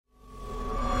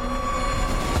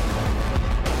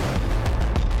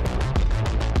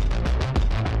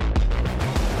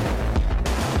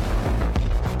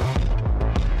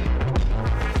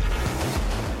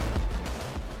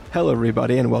Hello,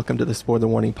 everybody, and welcome to the Spoiler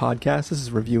Warning Podcast. This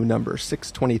is review number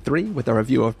 623 with our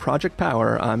review of Project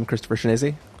Power. I'm Christopher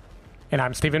Schnese. And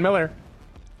I'm Stephen Miller.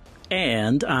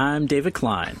 And I'm David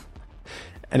Klein.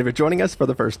 And if you're joining us for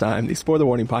the first time, the Spoiler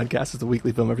Warning Podcast is the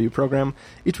weekly film review program.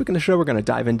 Each week in the show, we're going to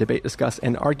dive in, debate, discuss,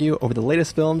 and argue over the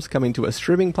latest films coming to a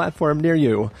streaming platform near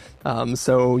you.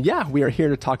 We are here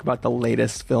to talk about the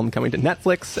latest film coming to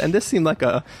Netflix, and this seemed like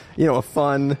a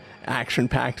fun,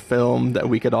 action-packed film that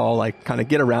we could all kind of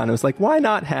get around. It was like, why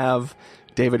not have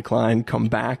David Klein come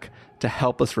back to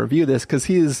help us review this? Because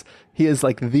he is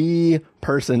like the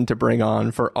person to bring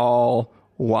on for all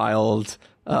wild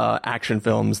action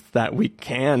films that we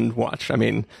can watch. I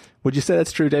mean, would you say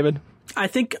that's true, David? I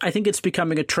think it's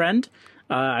becoming a trend.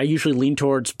 I usually lean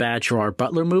towards bad Gerard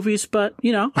Butler movies, but,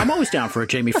 I'm always down for a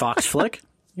Jamie Foxx flick.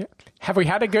 Yeah. Have we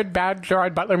had a good bad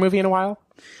Gerard Butler movie in a while?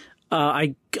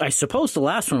 I suppose the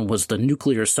last one was the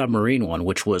nuclear submarine one,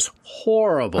 which was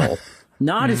horrible.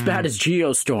 Not as bad as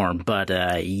Geostorm, but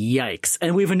yikes.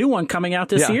 And we have a new one coming out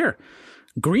this year.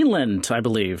 Greenland, I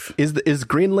believe. Is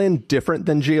Greenland different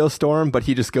than Geostorm, but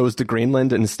he just goes to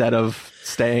Greenland instead of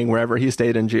staying wherever he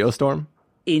stayed in Geostorm?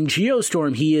 In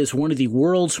Geostorm, he is one of the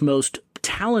world's most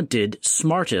talented,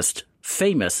 smartest,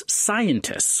 famous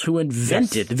scientists who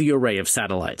invented the array of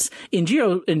satellites. In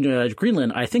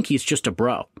Greenland, I think he's just a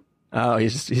bro. Oh,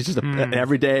 he's just an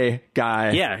everyday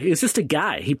guy. Yeah, he's just a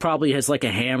guy. He probably has like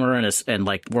a hammer and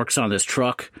works on his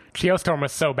truck. Geostorm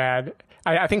was so bad.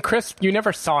 I think, Chris, you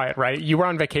never saw it, right? You were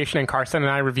on vacation in Carson,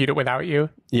 and I reviewed it without you.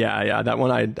 Yeah, that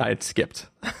one I had skipped.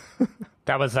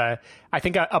 That was I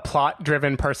think a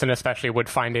plot-driven person especially would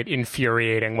find it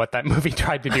infuriating what that movie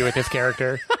tried to do with his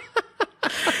character.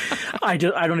 I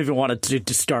don't even want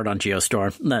to start on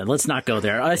Geostorm. No, let's not go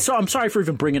there. I'm sorry for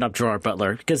even bringing up Gerard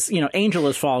Butler, because, Angel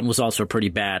Has Fallen was also pretty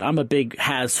bad. I'm a big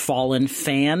Has Fallen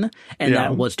fan, and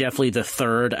that was definitely the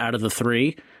third out of the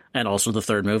three, and also the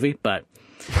third movie, but...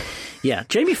 Yeah,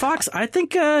 Jamie Foxx, I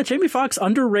think Jamie Foxx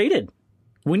underrated.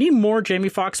 We need more Jamie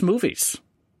Foxx movies.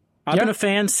 I've been a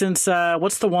fan since,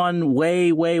 what's the one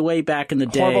way, way, way back in the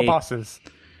day? Horrible Bosses.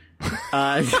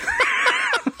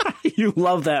 You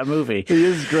love that movie. He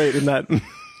is great in that.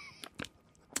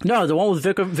 No, the one with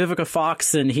Vivica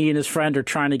Fox and he and his friend are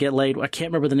trying to get laid. I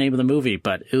can't remember the name of the movie,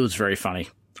 but it was very funny.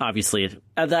 Obviously,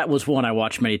 that was one I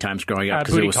watched many times growing up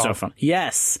because it was so fun.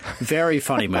 Yes, very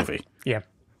funny movie. Yeah.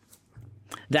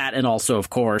 That, and also, of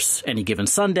course, Any Given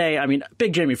Sunday. I mean,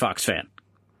 big Jamie Foxx fan.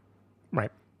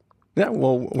 Right. Yeah,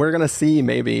 well, we're going to see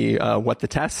maybe what the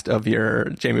test of your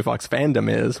Jamie Foxx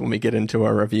fandom is when we get into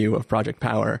our review of Project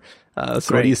Power.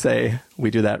 So what do you say we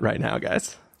do that right now,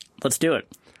 guys? Let's do it.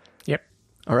 Yep.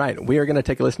 All right, we are going to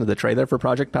take a listen to the trailer for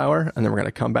Project Power, and then we're going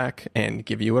to come back and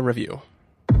give you a review.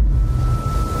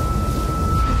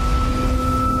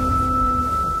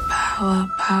 Power,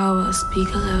 power, speak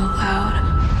a little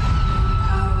louder.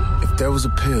 If there was a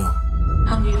pill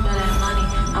Hungry for that money,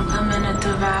 I'm coming to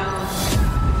devour.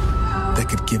 that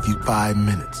could give you 5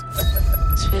 minutes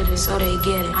Spit it so they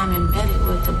get it. I'm embedded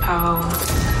with the power.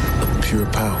 of pure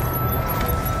power,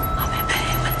 I'm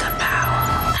embedded with the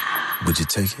power. would you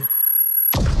take it?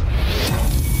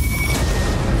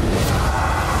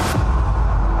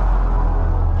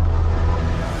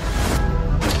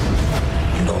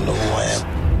 You don't know who I am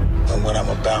and what I'm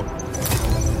about,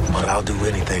 but I'll do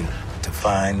anything to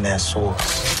find that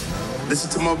source. Listen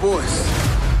to my voice.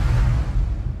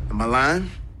 Am I lying?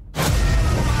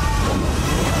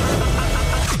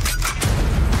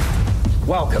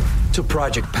 Welcome to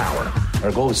Project Power.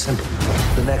 Our goal is simple.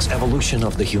 The next evolution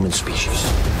of the human species.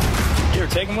 You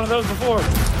ever taken one of those before?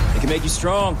 It can make you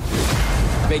strong,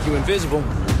 make you invisible.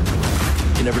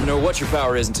 You never know what your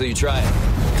power is until you try it.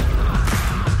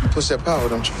 You push that power,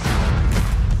 don't you?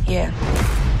 Yeah.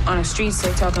 On the streets,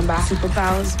 they're talking about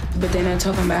superpowers, but they're not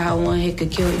talking about how one hit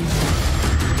could kill you.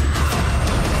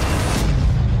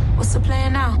 What's the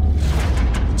plan now?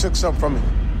 You took something from me.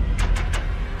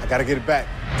 I gotta get it back.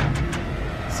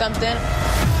 Something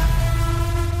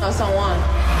or someone.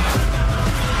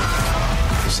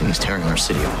 This thing is tearing our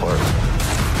city apart.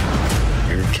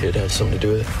 Your kid has something to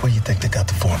do with it? Where do you think they got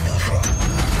the formula from?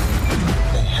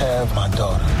 They have my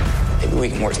daughter. Maybe we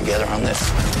can work together on this.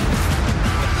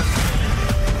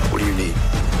 What do you need?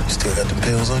 You still got them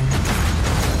pills on you?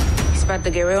 It's about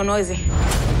to get real noisy.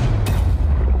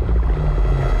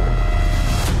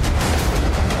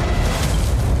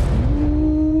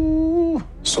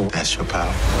 So that's your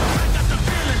power.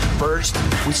 First,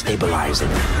 we stabilize it.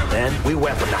 Then we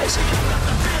weaponize it.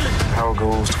 Power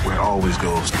goes to where it always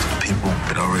goes, to the people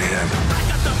that already have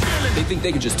it. They think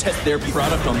they can just test their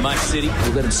product on my city?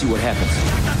 We'll let them see what happens.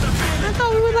 I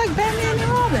thought we were like Batman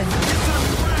and Robin.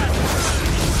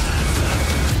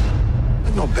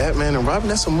 Batman and Robin,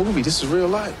 that's a movie. This is real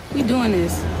life. We doing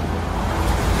this.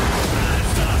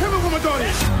 Tell me what my daughter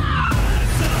is.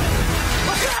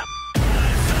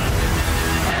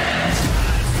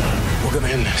 We're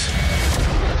gonna end this.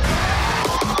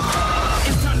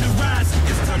 It's time to rise.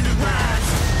 It's time to rise.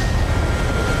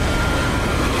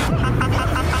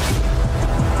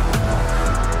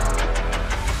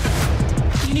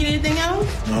 You need anything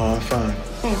else? No, I'm fine.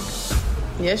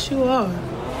 Yes, you are.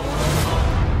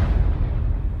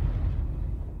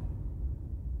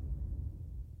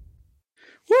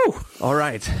 Woo! All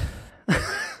right.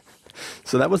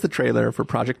 So that was the trailer for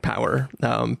Project Power.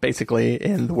 Basically,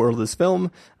 in the world of this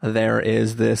film, there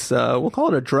is this, we'll call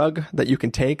it a drug that you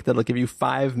can take that'll give you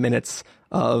 5 minutes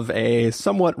of a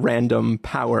somewhat random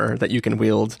power that you can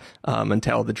wield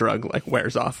until the drug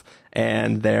wears off.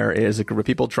 And there is a group of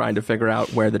people trying to figure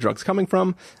out where the drug's coming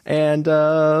from. And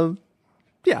we'll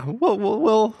just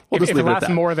if leave it it at lasts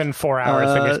that. more than 4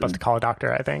 hours, then you're supposed to call a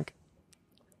doctor, I think.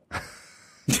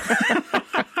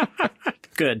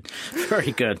 Good.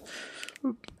 Very good.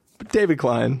 David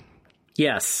Klein,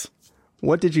 Yes.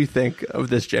 what did you think of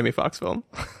this Jamie Foxx film?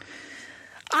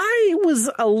 I was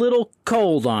a little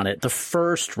cold on it the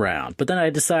first round, but then I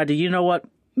decided, you know what?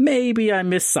 Maybe I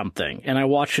missed something, and I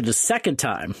watched it a second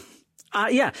time.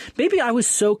 Maybe I was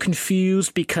so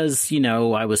confused because,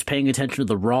 I was paying attention to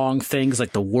the wrong things,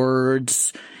 like the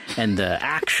words and the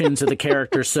actions of the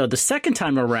characters. So the second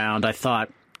time around, I thought,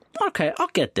 okay, I'll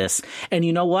get this. And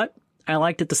you know what? I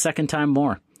liked it the second time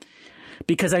more.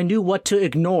 Because I knew what to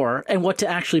ignore and what to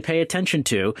actually pay attention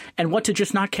to and what to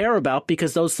just not care about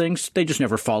because those things, they just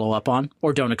never follow up on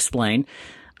or don't explain.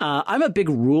 I'm a big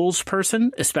rules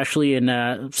person, especially in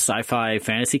sci-fi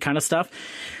fantasy kind of stuff.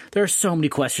 There are so many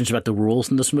questions about the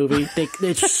rules in this movie.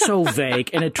 It's so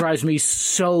vague, and it drives me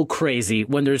so crazy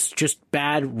when there's just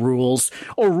bad rules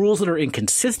or rules that are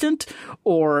inconsistent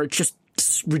or just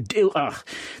this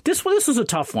is a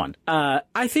tough one.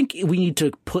 I think we need to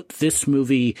put this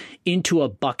movie into a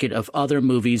bucket of other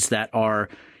movies that are,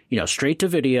 straight to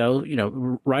video,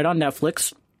 right on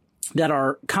Netflix, that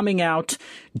are coming out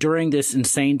during this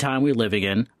insane time we're living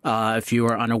in. If you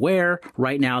are unaware,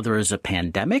 right now there is a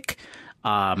pandemic.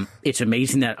 It's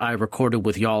amazing that I recorded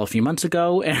with y'all a few months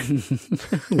ago and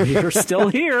we are still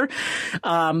here.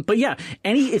 But yeah,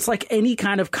 it's like any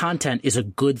kind of content is a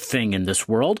good thing in this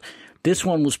world. This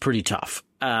one was pretty tough.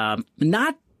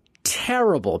 Not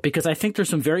terrible, because I think there's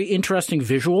some very interesting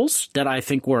visuals that I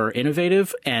think were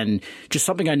innovative and just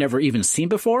something I never even seen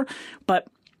before. But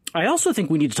I also think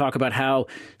we need to talk about how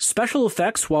special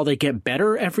effects, while they get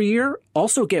better every year,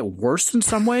 also get worse in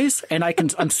some ways. And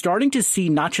I'm starting to see,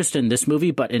 not just in this movie,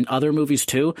 but in other movies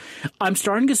too, I'm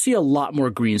starting to see a lot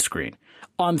more green screen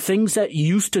on things that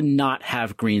used to not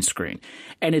have green screen.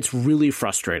 And it's really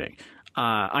frustrating.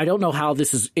 I don't know how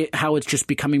how it's just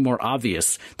becoming more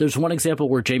obvious. There's one example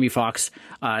where Jamie Foxx,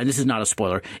 and this is not a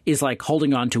spoiler, is like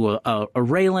holding on to a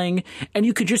railing, and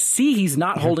you could just see he's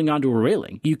not holding on to a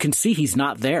railing. You can see he's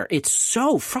not there. It's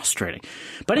so frustrating.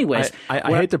 But anyways,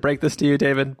 I hate to break this to you,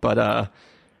 David, but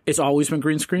it's always been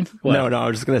green screen. What? No, I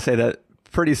was just going to say that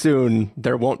pretty soon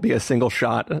there won't be a single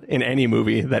shot in any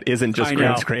movie that isn't just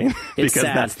green screen, because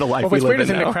that's the life we live in now. What's weird is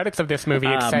in the credits of this movie,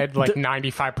 it said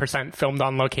 95% filmed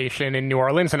on location in New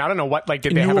Orleans, and I don't know what,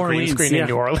 did they have a green screen in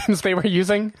New Orleans they were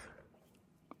using?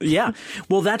 Yeah.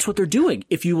 Well, that's what they're doing.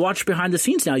 If you watch behind the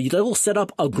scenes now, they will set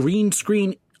up a green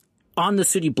screen on the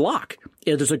city block.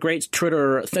 Yeah, there's a great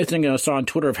Twitter thing I saw on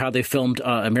Twitter of how they filmed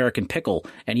American Pickle.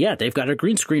 And yeah, they've got a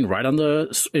green screen right in a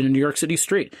New York City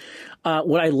street.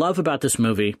 What I love about this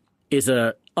movie is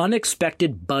a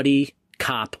unexpected buddy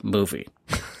cop movie.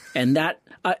 And that,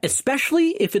 especially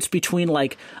if it's between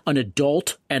an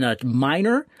adult and a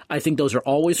minor, I think those are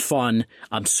always fun.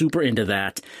 I'm super into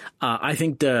that. I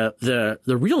think the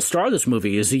real star of this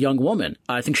movie is a young woman.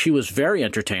 I think she was very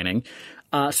entertaining.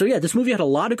 So yeah, this movie had a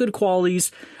lot of good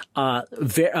qualities.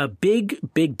 A big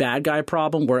bad guy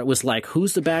problem where it was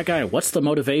who's the bad guy? What's the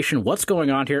motivation? What's going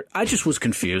on here? I just was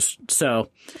confused. So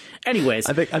anyways,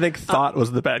 I think Thought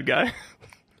was the bad guy.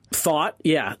 Thought,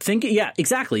 yeah,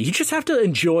 exactly. You just have to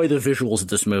enjoy the visuals of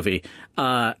this movie,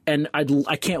 and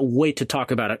I can't wait to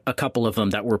talk about a couple of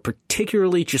them that were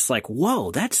particularly just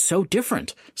whoa, that's so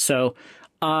different. So,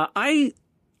 I'm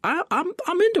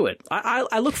into it.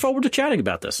 I look forward to chatting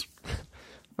about this.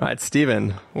 All right,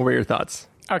 Steven, what were your thoughts?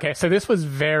 Okay, so this was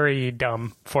very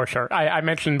dumb, for sure. I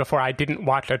mentioned before I didn't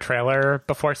watch a trailer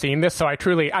before seeing this, so I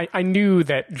knew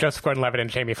that Joseph Gordon-Levitt and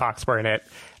Jamie Foxx were in it.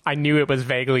 I knew it was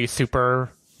vaguely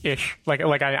super-ish.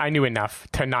 I knew enough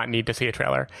to not need to see a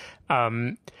trailer.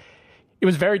 it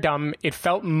was very dumb. It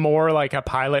felt more like a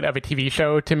pilot of a TV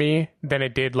show to me than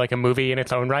it did like a movie in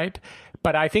its own right.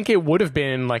 But I think it would have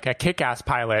been like a kick-ass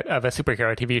pilot of a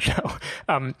superhero TV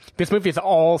show. This movie is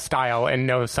all style and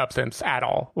no substance at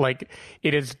all. Like,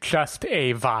 it is just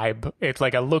a vibe. It's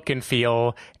like a look and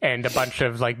feel and a bunch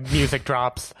of like music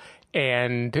drops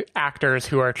and actors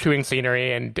who are chewing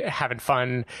scenery and having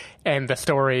fun. And the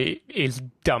story is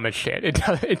dumb as shit.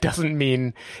 It doesn't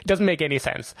make any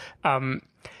sense.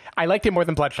 I liked it more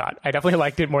than Bloodshot. I definitely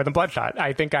liked it more than Bloodshot.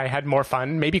 I think I had more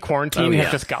fun. Maybe quarantine has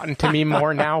just gotten to me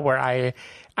more now, where I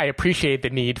appreciate the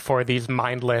need for these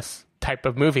mindless type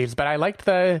of movies. But I liked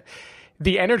the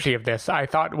energy of this. I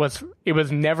thought it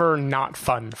was never not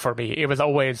fun for me. It was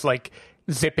always like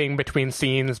zipping between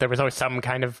scenes. There was always some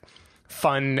kind of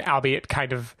fun, albeit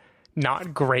kind of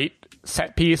not great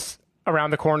set piece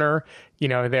around the corner. You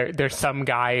know, there's some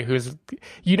guy who's,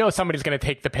 somebody's going to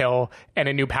take the pill and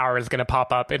a new power is going to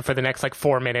pop up. And for the next like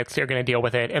 4 minutes, you're going to deal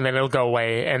with it and then it'll go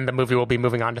away and the movie will be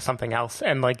moving on to something else.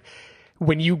 And like,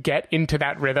 when you get into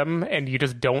that rhythm and you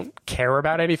just don't care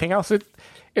about anything else,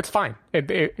 it's fine.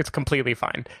 It's completely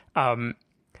fine.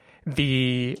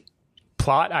 The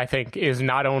plot, I think, is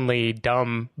not only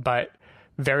dumb, but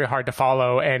very hard to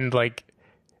follow and like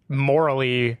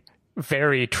morally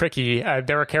very tricky.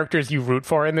 There are characters you root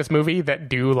for in this movie that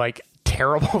do like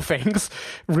terrible things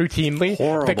routinely.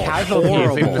 The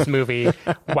casualties in this movie,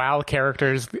 while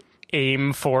characters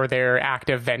aim for their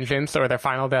active vengeance or their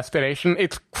final destination,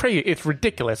 it's crazy. It's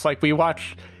ridiculous. Like, we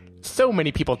watch so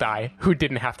many people die who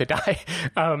didn't have to die.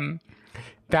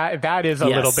 That is a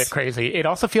little bit crazy. It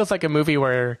also feels like a movie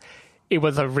where it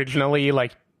was originally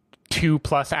like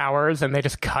 2+ hours and they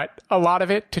just cut a lot of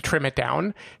it to trim it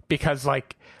down, because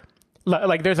like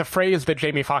there's a phrase that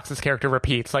Jamie Foxx's character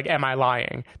repeats, like, "Am I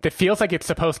lying?" That feels like it's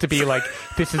supposed to be like,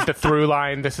 this is the through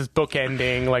line, this is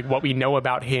bookending, like what we know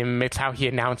about him, it's how he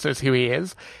announces who he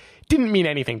is. Didn't mean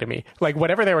anything to me. Like,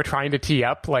 whatever they were trying to tee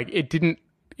up, like,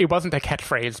 it wasn't a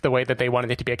catchphrase the way that they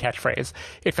wanted it to be a catchphrase.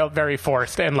 It felt very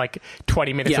forced, and like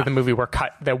 20 minutes of the movie were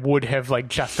cut that would have like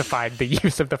justified the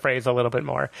use of the phrase a little bit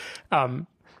more.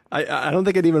 I don't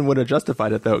think it even would have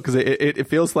justified it, though, because it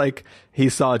feels like he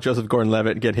saw Joseph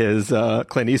Gordon-Levitt get his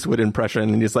Clint Eastwood impression,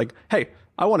 and he's like, hey,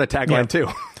 I want a tagline too.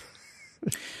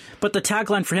 But the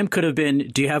tagline for him could have been,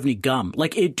 "Do you have any gum?"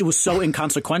 Like, it was so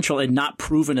inconsequential and not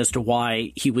proven as to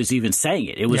why he was even saying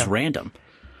it. It was random.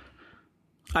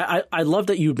 I love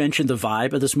that you mentioned the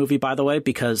vibe of this movie, by the way,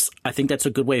 because I think that's a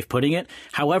good way of putting it.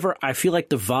 However, I feel like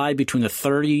the vibe between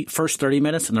the first 30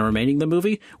 minutes and the remaining of the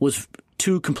movie was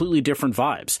two completely different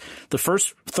vibes. The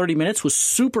first 30 minutes was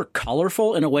super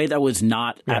colorful in a way that was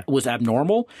was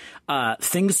abnormal.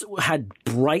 Things had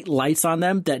bright lights on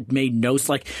them that made no sense.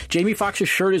 Like, Jamie Foxx's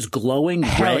shirt is glowing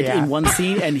red in one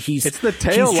scene, and it's the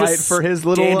tail light for his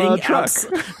little truck.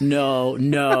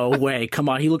 No way. Come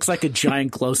on. He looks like a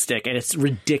giant glow stick, and it's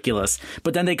ridiculous.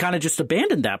 But then they kind of just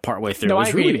abandoned that partway through. No, it was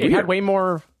I agree. Really weird.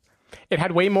 It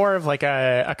had way more of like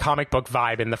a comic book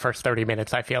vibe in the first 30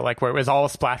 minutes, I feel like, where it was all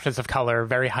splashes of color,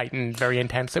 very heightened, very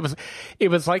intense. It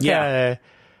was like a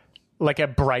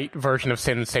bright version of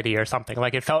Sin City or something.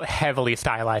 Like, it felt heavily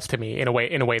stylized to me in a way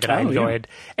that I enjoyed.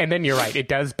 Yeah. And then you're right, it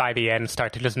does by the end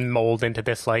start to just mold into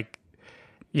this, like,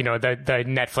 the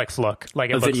Netflix look. Like,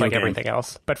 it looks like everything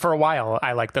else. But for a while,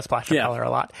 I liked the splash of color a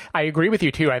lot. I agree with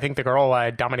you too. I think the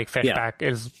girl Dominique Fishback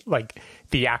is like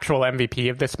the actual MVP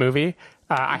of this movie.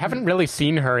 I haven't really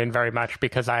seen her in very much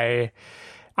because I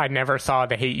never saw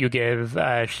The Hate You Give.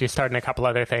 She starred in a couple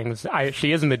other things.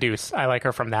 She is in The Deuce. I like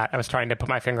her from that. I was trying to put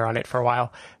my finger on it for a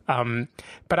while.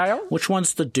 Which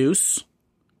one's The Deuce?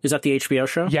 Is that the HBO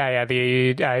show? Yeah,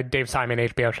 the Dave Simon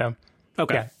HBO show.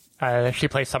 Okay. Yeah. She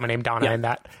plays someone named Donna in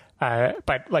that.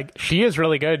 But like, she is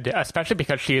really good, especially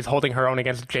because she is holding her own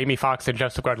against Jamie Foxx and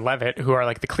Joseph Gordon-Levitt, who are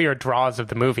like the clear draws of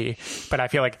the movie. But I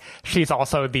feel like she's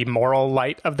also the moral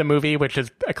light of the movie, which is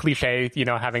a cliche,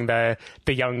 having the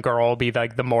young girl be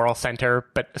like the moral center.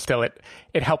 But still, it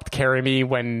helped carry me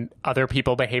when other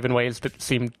people behave in ways that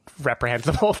seemed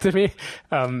reprehensible to me.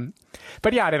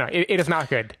 But yeah, I don't know. It is not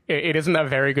good. It isn't a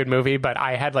very good movie, but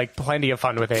I had like plenty of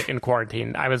fun with it in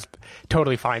quarantine. I was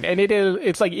totally fine. And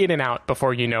it's like in and out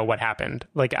before you know what happened.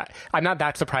 Like, I'm not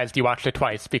that surprised you watched it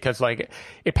twice, because like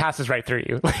it passes right through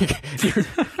you.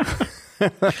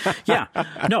 Yeah.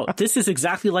 No, this is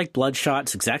exactly like Bloodshot.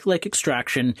 It's exactly like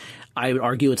Extraction. I would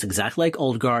argue it's exactly like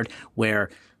Old Guard, where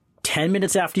 10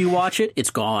 minutes after you watch it,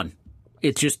 it's gone.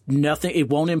 It's just nothing. It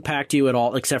won't impact you at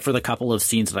all, except for the couple of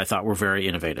scenes that I thought were very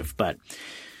innovative. But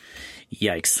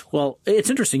Yikes. Well, it's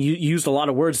interesting. You used a lot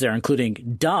of words there,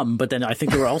 including dumb, but then I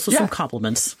think there were also some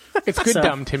compliments. It's good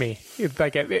dumb to me. It's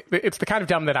like it's the kind of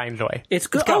dumb that I enjoy. It's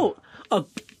good.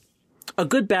 A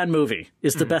good bad movie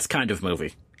is the best kind of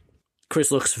movie.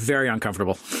 Chris looks very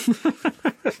uncomfortable.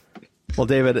 Well,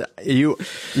 David, you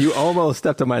almost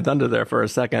stepped on my thunder there for a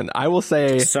second. I will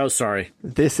say... So sorry.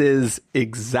 This is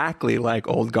exactly like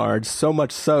Old Guard, so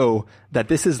much so that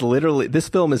this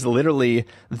film is literally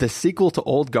the sequel to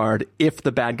Old Guard if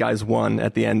the bad guys won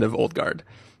at the end of Old Guard.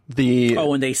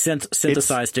 And they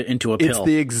synthesized it into a pill. It's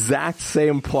the exact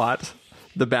same plot.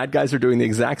 The bad guys are doing the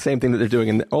exact same thing that they're doing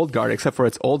in the Old Guard, except for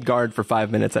it's Old Guard for 5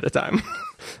 minutes at a time.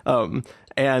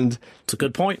 And it's a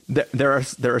good point. There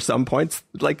are some points,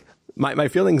 like... My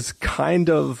feelings kind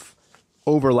of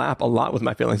overlap a lot with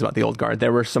my feelings about the Old Guard.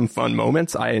 There were some fun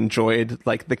moments. I enjoyed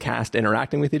like the cast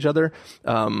interacting with each other.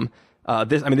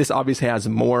 This obviously has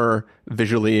more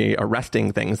visually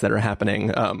arresting things that are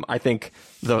happening. I think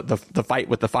the fight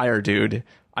with the fire dude,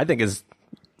 I think is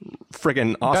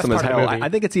friggin' awesome as hell. I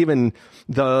think it's even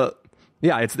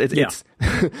it's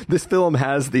this film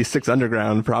has the Six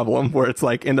Underground problem where it's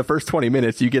like in the first 20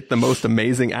 minutes you get the most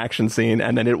amazing action scene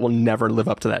and then it will never live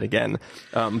up to that again.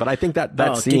 But I think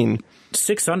that scene...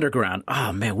 Six Underground.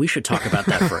 Oh man, we should talk about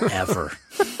that forever.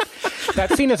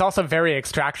 That scene is also very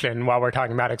Extraction while we're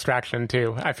talking about Extraction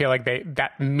too. I feel like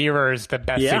that mirrors the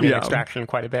best scene in Extraction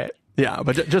quite a bit. Yeah,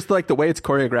 but just like the way it's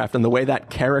choreographed and the way that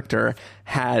character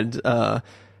had...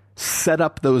 set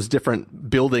up those different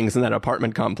buildings in that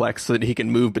apartment complex so that he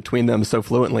can move between them so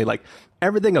fluently. Like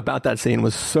everything about that scene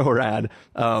was so rad.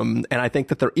 And I think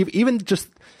that they're even just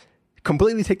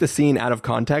completely take the scene out of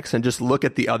context and just look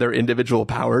at the other individual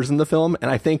powers in the film. And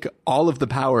I think all of the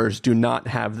powers do not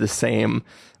have the same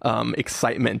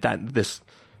excitement that this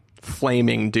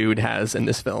flaming dude has in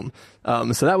this film.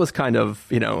 So that was kind of,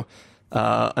 an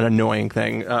annoying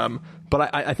thing.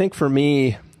 But I think for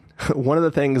me, one of the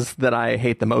things that I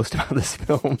hate the most about this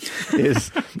film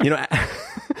is,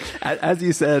 as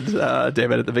you said,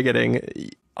 David, at the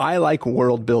beginning, I like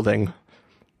world building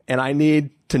and I need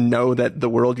to know that the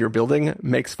world you're building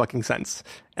makes fucking sense.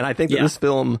 And I think that this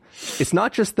film, it's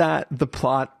not just that the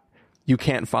plot you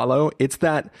can't follow. It's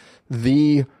that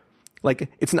it's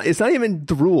not even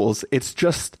the rules. It's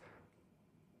just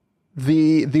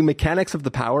the mechanics of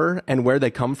the power and where they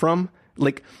come from.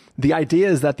 Like the idea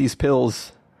is that these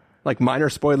pills... Like minor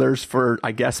spoilers for,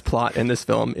 I guess, plot in this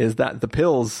film is that the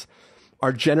pills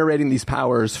are generating these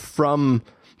powers from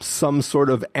some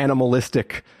sort of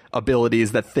animalistic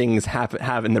abilities that things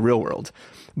have in the real world.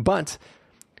 But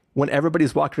when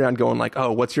everybody's walking around going like,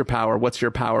 oh, what's your power? What's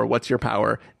your power? What's your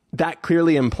power? That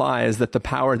clearly implies that the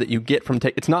power that you get from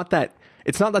it's not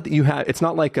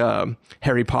like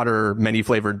Harry Potter many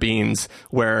flavored beans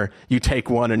where you take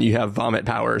one and you have vomit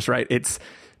powers, right? It's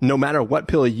no matter what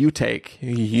pill you take,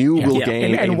 you will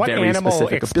gain a very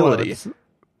specific ability.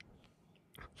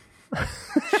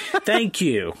 Thank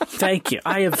you.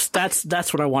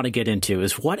 That's what I want to get into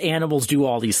is what animals do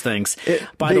all these things.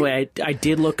 By the way, I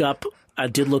did look up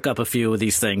a few of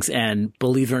these things, and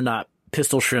believe it or not,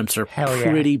 pistol shrimps are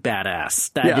pretty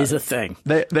badass. That is a thing.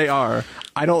 They are.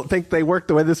 I don't think they work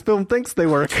the way this film thinks they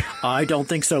work. I don't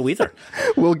think so either.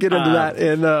 We'll get into that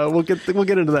in we'll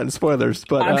get into that in spoilers.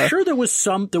 But I'm sure there was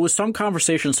some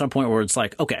conversation at some point where it's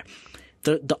like, okay,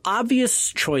 the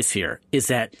obvious choice here is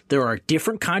that there are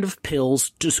different kind of pills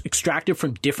just extracted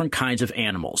from different kinds of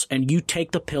animals, and you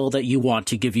take the pill that you want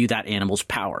to give you that animal's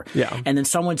power. Yeah. And then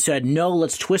someone said, no,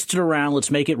 let's twist it around. Let's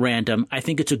make it random. I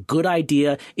think it's a good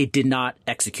idea. It did not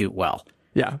execute well.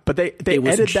 Yeah, but they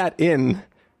edited that in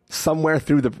somewhere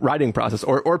through the writing process,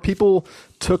 or people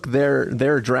took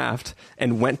their draft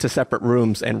and went to separate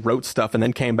rooms and wrote stuff and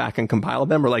then came back and compiled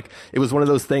them, or like it was one of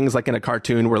those things like in a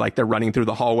cartoon where like they're running through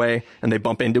the hallway and they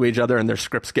bump into each other and their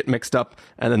scripts get mixed up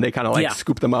and then they kind of like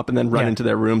scoop them up and then run into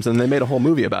their rooms, and they made a whole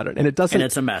movie about it, and it doesn't, and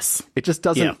it's a mess. It just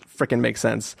doesn't freaking make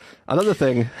sense. Another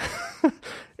thing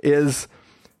is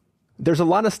there's a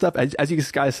lot of stuff, as you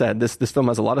guys said, this film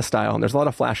has a lot of style and there's a lot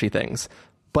of flashy things.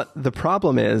 But the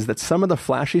problem is that some of the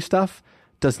flashy stuff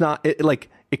does not,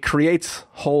 it creates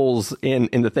holes in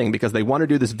the thing because they want to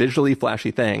do this visually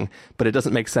flashy thing, but it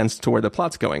doesn't make sense to where the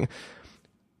plot's going.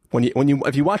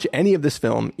 If you watch any of this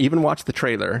film, even watch the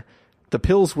trailer, the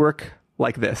pills work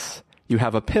like this. You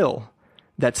have a pill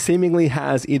that seemingly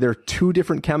has either two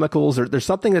different chemicals or there's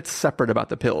something that's separate about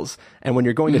the pills. And when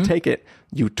you're going to take it,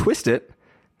 you twist it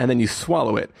and then you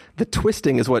swallow it. The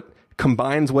twisting is what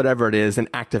combines whatever it is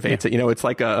and activates it. It's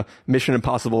like a Mission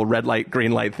Impossible red light,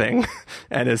 green light thing.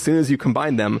 And as soon as you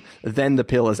combine them, then the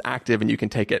pill is active and you can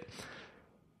take it.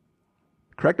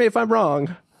 Correct me if I'm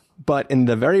wrong, But in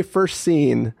the very first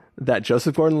scene that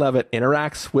Joseph Gordon-Levitt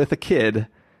interacts with a kid,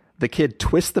 the kid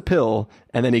twists the pill,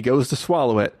 and then he goes to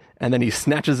swallow it, and then he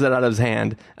snatches it out of his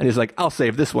hand, and he's like, I'll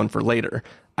save this one for later.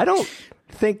 I don't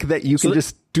think that you can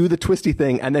just do the twisty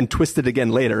thing and then twist it again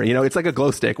later. You know, it's like a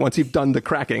glow stick. Once you've done the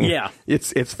cracking,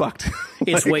 it's fucked.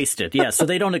 It's wasted. Yeah. So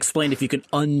they don't explain if you can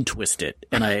untwist it,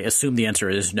 and I assume the answer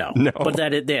is no. No. But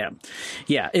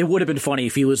it would have been funny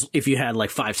if you had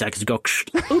like 5 seconds to go.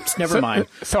 Oops, never mind.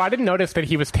 So I didn't notice that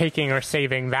he was taking or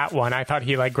saving that one. I thought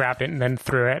he like grabbed it and then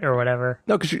threw it or whatever.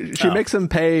 No, because she makes him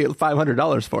pay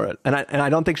 $500 for it, and I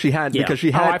don't think she had because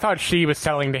she had. I thought she was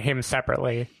selling to him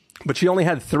separately, but she only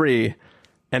had 3.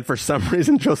 And for some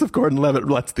reason, Joseph Gordon-Levitt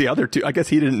lets the other 2. I guess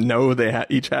he didn't know they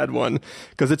each had one,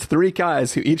 because it's 3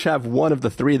 guys who each have one of the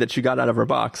 3 that she got out of her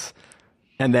box.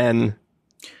 And then,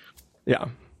 yeah.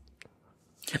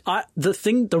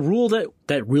 The rule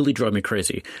that really drove me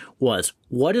crazy was,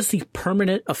 what is the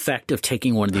permanent effect of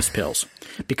taking one of these pills?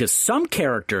 Because some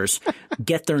characters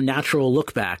get their natural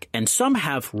look back, and some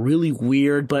have really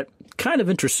weird but kind of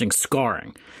interesting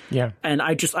scarring. Yeah. And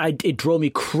it drove me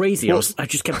crazy. Well, I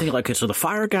just kept thinking, like, okay, so the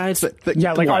fire guys... are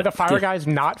the fire guys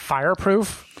not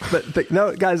fireproof? But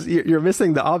no, guys, you're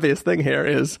missing the obvious thing here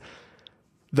is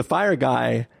the fire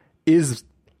guy is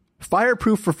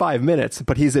fireproof for 5 minutes,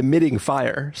 but he's emitting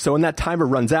fire. So when that timer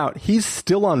runs out, he's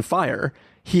still on fire.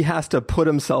 He has to put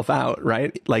himself out,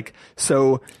 right? Like,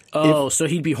 so... so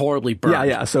he'd be horribly burned.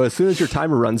 Yeah. So as soon as your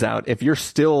timer runs out, if you're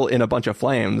still in a bunch of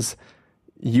flames...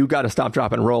 you got to stop,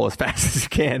 drop, and roll as fast as you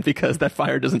can, because that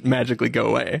fire doesn't magically go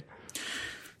away.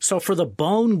 So for the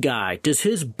bone guy, does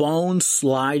his bone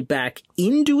slide back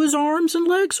into his arms and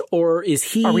legs, or is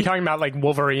he... Are we talking about like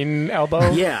Wolverine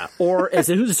elbow? Yeah, or as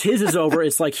soon as his is over,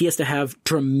 it's like he has to have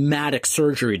dramatic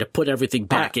surgery to put everything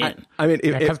back in. I mean...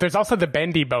 because there's also the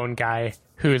bendy bone guy,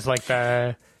 who's like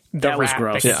the that was rat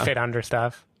gross. that can fit under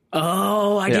stuff.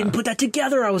 Oh, I didn't put that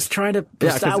together. I was trying to...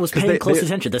 I was paying close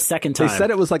attention the second time. They said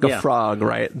it was like a frog,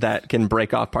 right, that can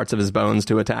break off parts of his bones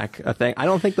to attack a thing. I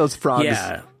don't think those frogs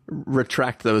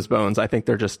retract those bones. I think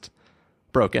they're just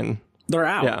broken. They're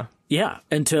out. Yeah,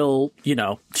 until,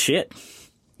 shit.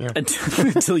 Yeah.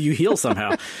 Until you heal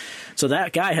somehow. So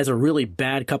that guy has a really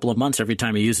bad couple of months every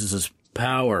time he uses his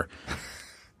power.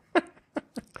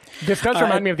 This does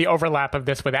remind me of the overlap of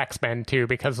this with X-Men, too,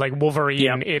 because, like,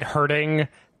 Wolverine, it hurting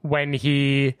when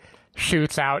he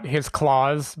shoots out his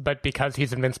claws, but because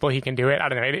he's invincible, he can do it. I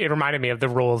don't know. It reminded me of the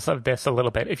rules of this a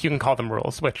little bit, if you can call them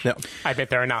rules, which I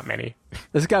bet there are not many.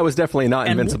 This guy was definitely not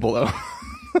invincible, though.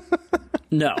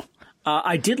 No.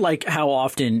 I did like how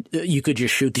often you could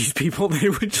just shoot these people. They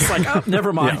were just like, oh,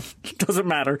 never mind. Doesn't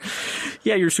matter.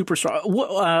 Yeah, you're super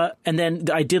strong. And then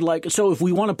I did like, so if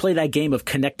we want to play that game of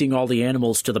connecting all the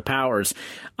animals to the powers,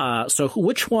 so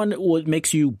which one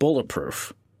makes you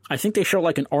bulletproof? I think they show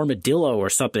like an armadillo or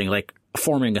something, like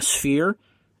forming a sphere.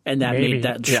 And that made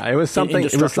that. Yeah, it was something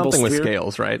with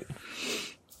scales, right?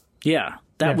 Yeah,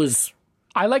 that was.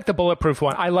 I like the bulletproof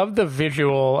one. I love the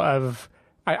visual of.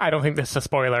 I don't think this is a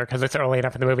spoiler because it's early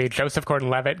enough in the movie. Joseph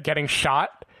Gordon-Levitt getting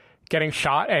shot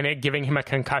and it giving him a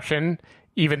concussion,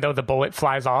 even though the bullet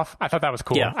flies off. I thought that was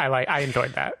cool. Yeah. I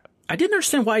enjoyed that. I didn't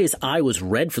understand why his eye was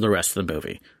red for the rest of the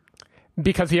movie.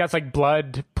 Because he has like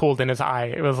blood pooled in his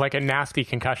eye. It was like a nasty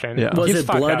concussion. Yeah. Was He's it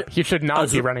blood? Up. He should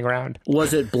not be running around.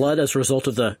 Was it blood as a result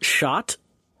of the shot?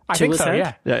 I think so.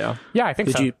 Head? Yeah, I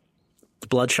think so.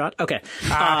 Bloodshot? Okay.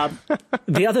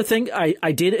 The other thing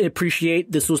I did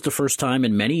appreciate, this was the first time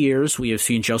in many years we have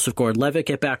seen Joseph Gordon-Levitt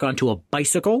get back onto a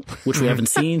bicycle, which we haven't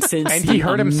seen since. And he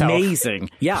hurt himself.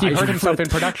 Amazing. Yeah, he hurt himself in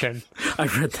production. I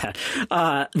read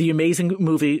that. The amazing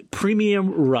movie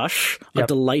Premium Rush, a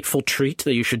delightful treat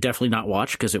that you should definitely not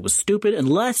watch because it was stupid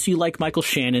unless you like Michael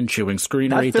Shannon chewing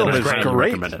screenery. That film is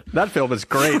great. That film is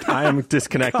great. I am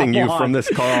disconnecting you from this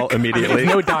call immediately.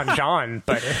 No Don John,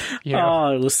 but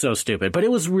Oh, it was so stupid. But it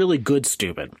was really good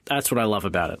stupid. That's what I love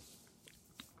about it.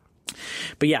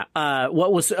 But yeah,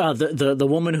 what was the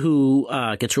woman who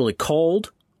gets really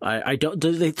cold? I don't.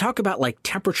 Do they talk about like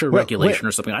temperature regulation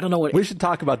or something? I don't know what. We should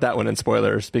talk about that one in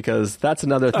spoilers because that's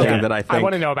another thing that I think. I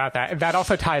want to know about that. That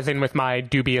also ties in with my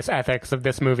dubious ethics of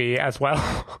this movie as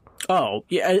well. Oh,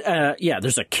 yeah,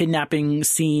 there's a kidnapping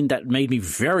scene that made me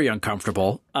very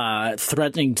uncomfortable.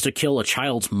 Threatening to kill a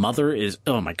child's mother is,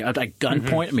 oh my God, at gunpoint.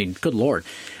 Mm-hmm. I mean, good Lord.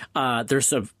 There's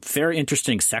some very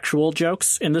interesting sexual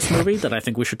jokes in this movie that I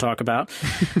think we should talk about.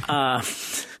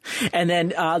 And then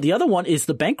the other one is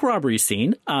the bank robbery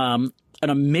scene. An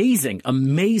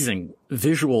amazing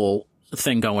visual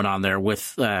thing going on there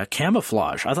with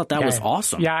camouflage. I thought that was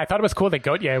awesome. Yeah, I thought it was cool that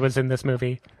Gautier was in this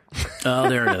movie. Oh,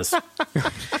 there it is.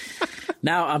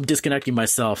 Now I'm disconnecting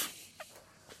myself.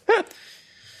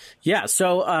 Yeah.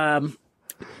 So,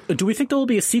 do we think there will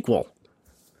be a sequel?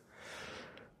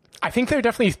 I think they're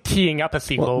definitely teeing up a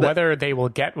sequel. Whether they will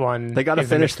get one, they got to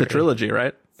finish the trilogy,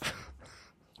 right?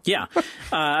 Yeah.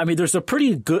 I mean, there's a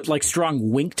pretty good, like,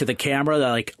 strong wink to the camera that,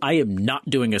 like, I am not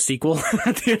doing a sequel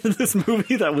at the end of this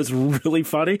movie. That was really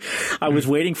funny. I was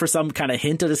waiting for some kind of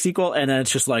hint at a sequel, and then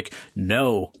it's just like,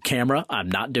 no, camera, I'm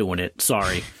not doing it.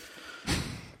 Sorry.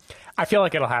 I feel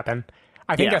like it'll happen.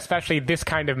 I think especially this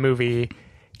kind of movie,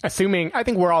 I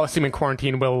think we're all assuming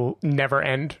quarantine will never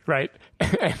end, right?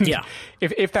 And yeah.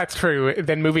 If that's true,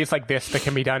 then movies like this that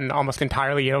can be done almost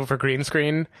entirely over green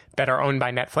screen that are owned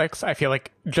by Netflix, I feel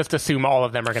like just assume all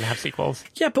of them are going to have sequels.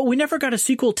 Yeah, but we never got a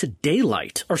sequel to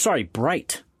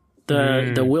Bright,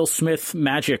 the Will Smith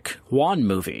magic wand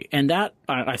movie. And that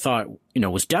I thought,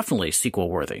 was definitely sequel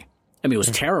worthy. I mean, it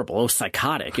was terrible. It was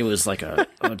psychotic. It was like it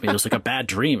was like a bad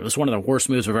dream. It was one of the worst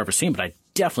movies I've ever seen, but I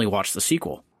definitely watched the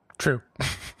sequel. True.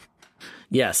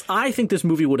 Yes, I think this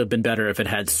movie would have been better if it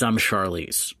had some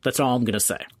Charlize. That's all I'm going to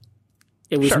say.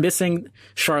 It was missing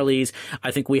Charlize.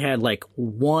 I think we had like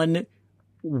one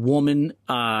woman,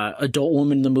 adult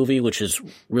woman in the movie, which is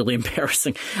really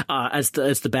embarrassing, as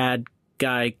the bad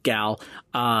guy gal,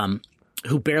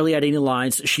 who barely had any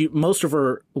lines. Most of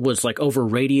her was like over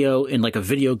radio in like a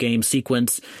video game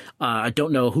sequence. I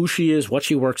don't know who she is, what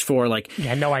she works for. Like,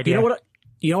 yeah, no idea.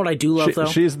 You know what I do love, though?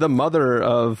 She's the mother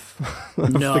of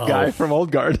the guy from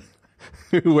Old Guard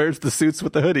who wears the suits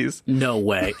with the hoodies. No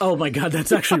way. Oh, my God.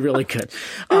 That's actually really good.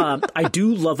 I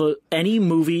do love any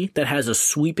movie that has a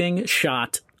sweeping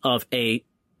shot of a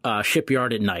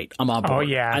shipyard at night. I'm on board. Oh,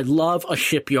 yeah. I love a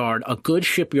shipyard. A good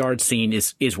shipyard scene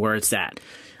is where it's at.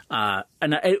 By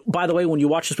the way, when you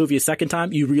watch this movie a second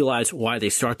time, you realize why they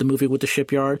start the movie with the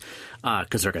shipyard,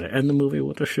 because they're going to end the movie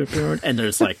with the shipyard. And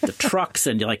there's like the trucks,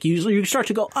 and you start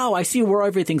to go, oh, I see where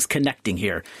everything's connecting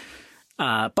here.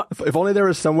 But if only there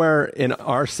was somewhere in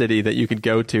our city that you could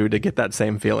go to get that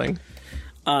same feeling.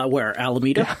 Where?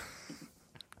 Alameda?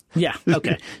 Yeah.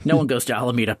 Okay. No one goes to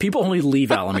Alameda. People only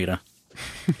leave Alameda.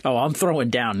 Oh, I'm throwing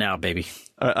down now, baby.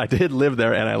 I did live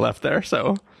there and I left there,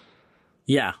 so.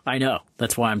 Yeah, I know.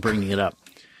 That's why I'm bringing it up.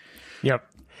 Yep.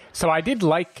 So I did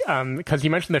like, because you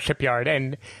mentioned the shipyard,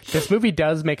 and this movie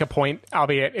does make a point,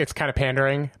 albeit it's kind of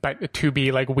pandering, but to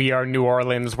be like, we are New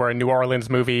Orleans, we're a New Orleans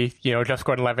movie. Joseph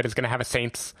Gordon-Levitt is going to have a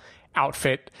Saints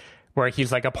outfit where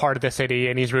he's like a part of the city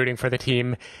and he's rooting for the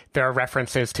team. There are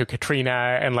references to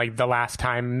Katrina and like the last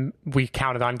time we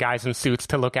counted on guys in suits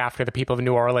to look after the people of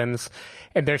New Orleans.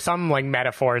 And there's some like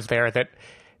metaphors there that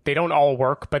they don't all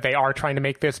work, but they are trying to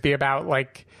make this be about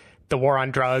like the war on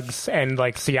drugs and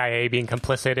like CIA being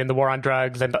complicit in the war on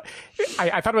drugs. And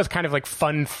I thought it was kind of like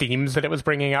fun themes that it was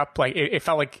bringing up. Like it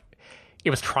felt like it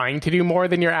was trying to do more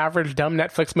than your average dumb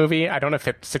Netflix movie. I don't know if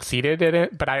it succeeded in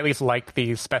it, but I at least liked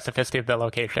the specificity of the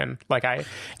location. Like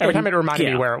every time it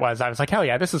reminded me where it was, I was like, hell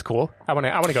yeah, this is cool. I want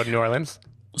to go to New Orleans.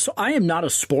 So I am not a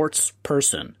sports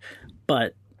person,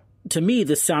 but to me,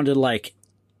 this sounded like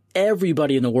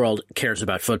everybody in the world cares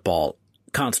about football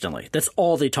constantly. That's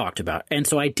all they talked about. And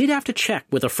so I did have to check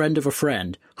with a friend of a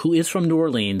friend who is from New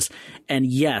Orleans. And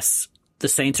yes, the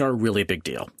Saints are a really big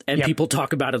deal. And people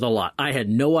talk about it a lot. I had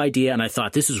no idea. And I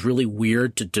thought this is really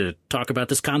weird to talk about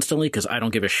this constantly because I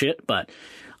don't give a shit. But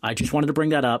I just wanted to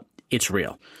bring that up. It's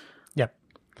real. Yep.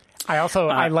 I also,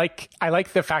 I like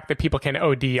the fact that people can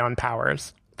OD on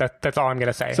powers. That's all I'm going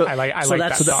to say. So, I like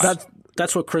that.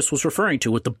 That's what Chris was referring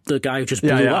to with the guy who just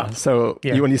blew up. So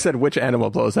when you said which animal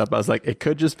blows up, I was like, it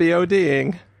could just be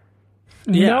ODing.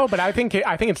 Yeah. No, but I think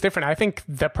it's different. I think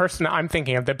the person I'm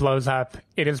thinking of that blows up,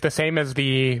 it is the same as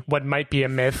what might be a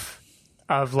myth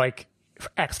of like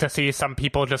ecstasy. Some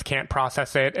people just can't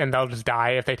process it and they'll just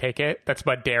die if they take it. That's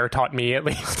what Dare taught me, at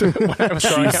least when I was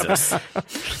growing up.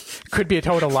 Could be a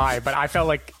total lie, but I felt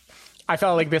like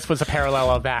this was a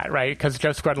parallel of that, right? Because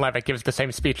Joseph Gordon-Levitt gives the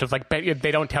same speech of like, they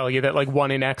don't tell you that like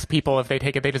 1 in X people, if they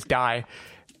take it, they just die.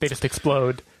 They just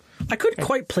explode. I couldn't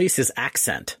quite place his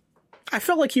accent. I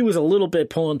felt like he was a little bit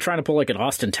trying to pull like an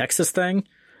Austin, Texas thing.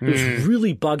 It was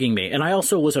really bugging me. And I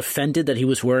also was offended that he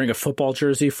was wearing a football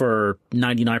jersey for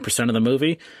 99% of the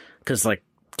movie. Because like,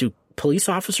 do police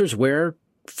officers wear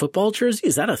football jerseys?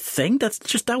 Is that a thing?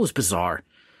 That was bizarre.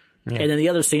 Yeah. And then the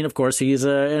other scene, of course, he's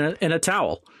in a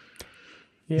towel.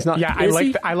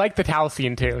 I like the towel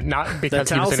scene too. Not because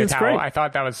he was in a towel. Great. I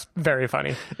thought that was very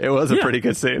funny. It was a pretty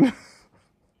good scene.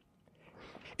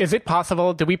 Is it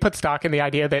possible? Did we put stock in the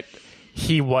idea that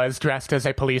he was dressed as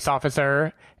a police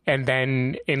officer, and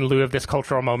then in lieu of this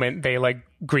cultural moment, they like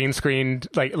green screened,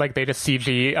 like they just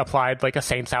CG applied like a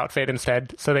Saints outfit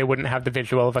instead, so they wouldn't have the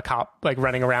visual of a cop like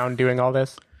running around doing all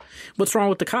this? What's wrong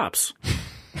with the cops?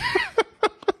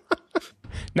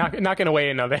 Not going to weigh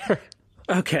in on there.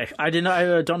 Okay, I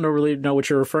don't really know what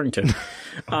you're referring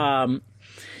to.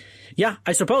 Yeah,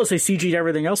 I suppose they CG'd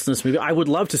everything else in this movie. I would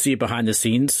love to see behind the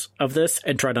scenes of this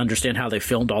and try to understand how they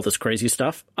filmed all this crazy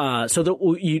stuff. So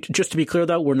that just to be clear,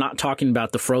 though, we're not talking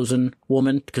about the frozen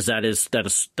woman because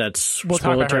that's we'll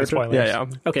talk about her spoilers. Yeah.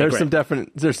 Okay,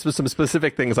 there's some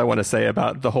specific things I want to say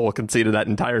about the whole conceit of that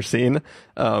entire scene.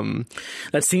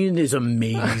 That scene is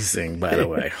amazing, by the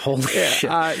way. Holy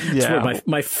shit! It's where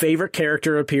my favorite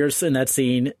character appears in that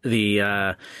scene.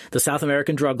 The South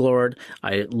American drug lord.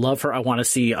 I love her. I want to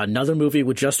see another movie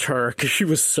with just her because she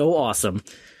was so awesome.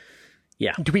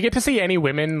 Yeah. Do we get to see any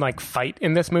women like fight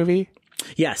in this movie?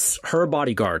 Yes, her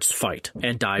bodyguards fight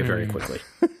and die very quickly.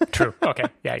 True. Okay.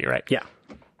 Yeah, you're right.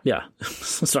 Yeah.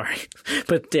 Sorry,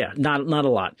 but yeah, not a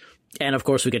lot. And of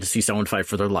course, we get to see someone fight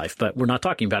for their life, but we're not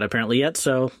talking about it apparently yet.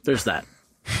 So there's that.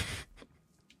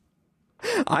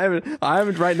 I'm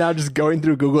right now just going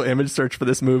through Google image search for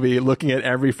this movie, looking at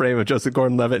every frame of Joseph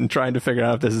Gordon-Levitt and trying to figure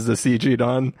out if this is a CG'd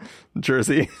on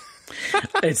jersey.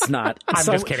 It's not. I'm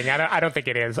just kidding. I don't think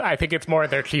it is. I think it's more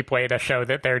their cheap way to show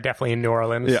that they're definitely in New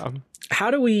Orleans. Yeah.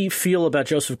 How do we feel about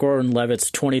Joseph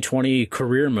Gordon-Levitt's 2020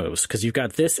 career moves? Because you've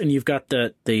got this and you've got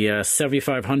the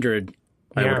 7500,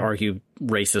 I would argue,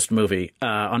 racist movie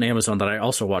on Amazon that I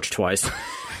also watched twice.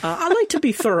 I like to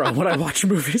be thorough when I watch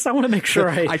movies. I want to make sure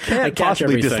I can't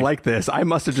possibly dislike this. I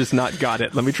must have just not got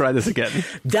it. Let me try this again.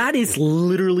 That is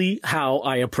literally how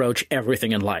I approach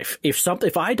everything in life.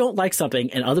 If I don't like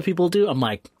something and other people do, I'm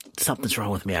like, something's wrong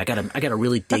with me. I gotta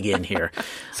really dig in here.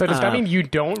 So does that mean you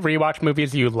don't rewatch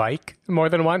movies you like more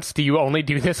than once? Do you only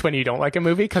do this when you don't like a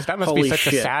movie? Because that must be such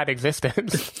a sad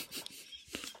existence.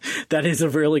 That is a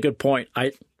really good point.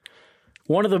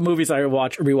 One of the movies I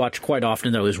rewatch quite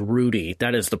often, though, is Rudy.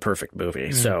 That is the perfect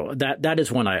movie. So that is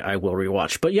one I will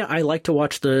rewatch. But yeah, I like to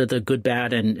watch the good,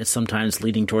 bad, and sometimes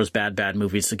leading towards bad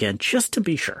movies again, just to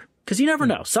be sure. Because you never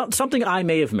know. Something I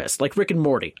may have missed, like Rick and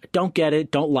Morty. I don't get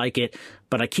it, don't like it,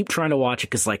 but I keep trying to watch it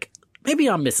because, like, maybe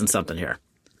I'm missing something here.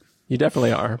 You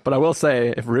definitely are. But I will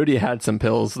say, if Rudy had some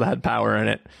pills that had power in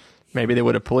it, maybe they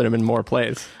would have put him in more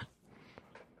plays.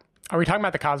 Are we talking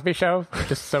about the Cosby Show?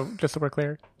 Just so we're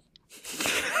clear.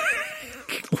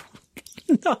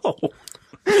 No.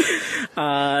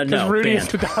 No. Rudy is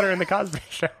the daughter in the Cosby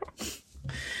Show.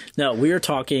 No, we are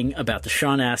talking about the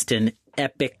Sean Astin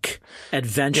epic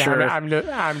adventure.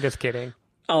 Yeah, I'm just kidding.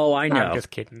 Oh, I know. I'm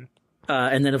just kidding.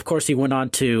 And then, of course, he went on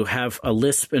to have a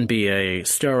lisp and be a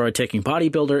steroid-taking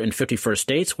bodybuilder in 51st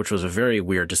Dates, which was a very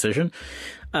weird decision.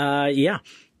 Yeah,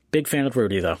 big fan of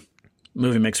Rudy, though.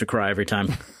 Movie makes me cry every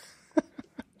time.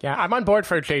 Yeah, I'm on board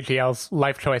for JGL's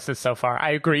life choices so far.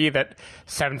 I agree that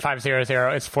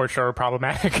 7500 is for sure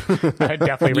problematic,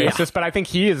 definitely racist, but I think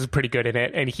he is pretty good in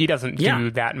it, and he doesn't do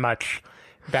that much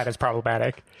that is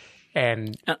problematic.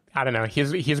 And I don't know,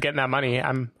 he's getting that money.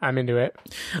 I'm into it.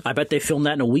 I bet they filmed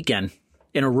that in a weekend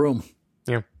in a room.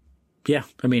 Yeah. Yeah,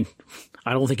 I mean,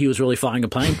 I don't think he was really flying a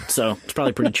plane, so it's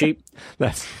probably pretty cheap.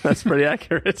 That's pretty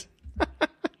accurate.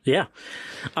 Yeah.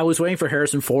 I was waiting for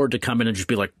Harrison Ford to come in and just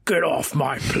be like, get off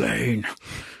my plane.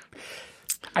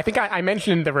 I think I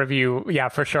mentioned in the review, yeah,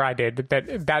 for sure I did,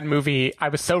 that movie, I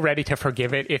was so ready to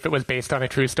forgive it if it was based on a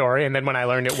true story. And then when I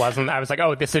learned it wasn't, I was like,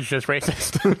 oh, this is just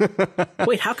racist.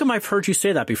 Wait, how come I've heard you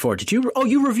say that before? Did you? Oh,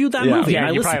 you reviewed that movie and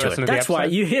I listened to it. That's why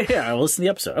I listened to the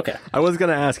episode. Okay. I was going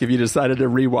to ask if you decided to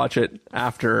rewatch it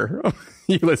after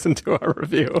you listened to our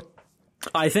review.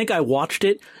 I think I watched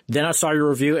it, then I saw your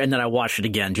review, and then I watched it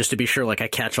again just to be sure like I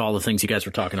catch all the things you guys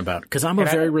were talking about. Because I'm a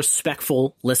very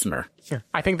respectful listener. Yeah.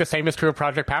 I think the same is true of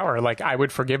Project Power. Like, I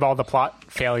would forgive all the plot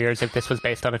failures if this was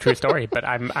based on a true story, but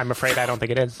I'm afraid I don't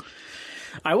think it is.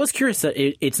 I was curious that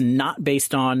it's not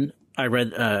based on, I read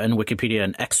in Wikipedia,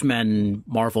 an X-Men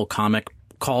Marvel comic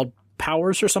called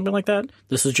Powers or something like that.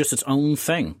 This is just its own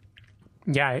thing.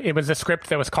 Yeah, it was a script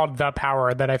that was called The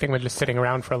Power that I think was just sitting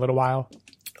around for a little while.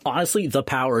 Honestly, The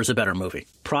Power is a better movie.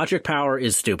 Project Power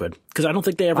is stupid because I don't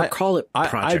think they ever call it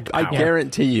Project Power. I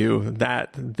guarantee you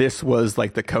that this was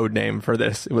like the code name for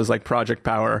this. It was like Project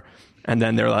Power, and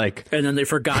then they're like, and then they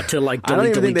forgot to like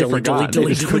delete. They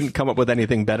just couldn't come up with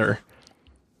anything better.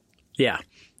 Yeah.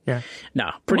 Yeah. No,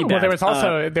 pretty bad. Well, there was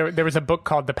also there was a book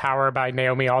called The Power by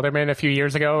Naomi Alderman a few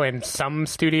years ago, and some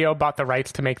studio bought the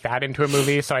rights to make that into a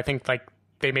movie. So I think like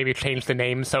they maybe changed the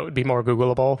name so it would be more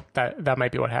Googleable. That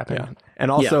might be what happened. Yeah.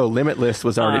 And also Limitless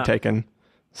was already taken.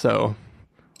 So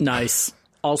nice.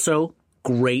 Also,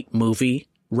 great movie.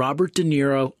 Robert De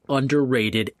Niro,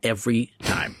 underrated every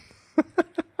time.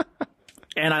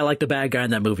 And I like the bad guy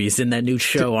in that movie. He's in that new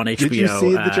show on HBO. Did you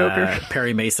see The Joker?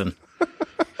 Perry Mason.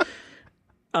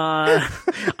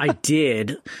 I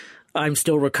did. I'm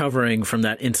still recovering from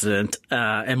that incident,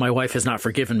 and my wife has not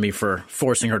forgiven me for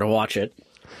forcing her to watch it.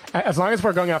 As long as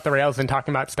we're going off the rails and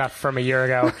talking about stuff from a year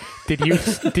ago, did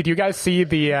you guys see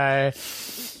the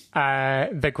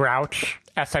Grouch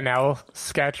SNL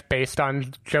sketch based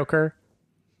on Joker?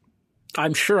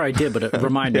 I'm sure I did, but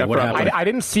remind me what happened. I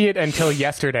didn't see it until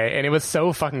yesterday, and it was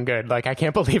so fucking good. Like, I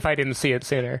can't believe I didn't see it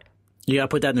sooner. You gotta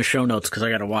put that in the show notes because I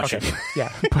gotta watch it.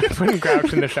 Yeah, put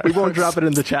Grouch in the show notes. We won't drop it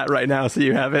in the chat right now, so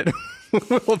you have it.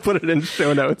 We'll put it in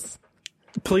show notes.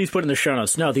 Please put it in the show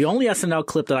notes. No, the only SNL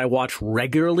clip that I watch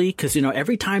regularly, because,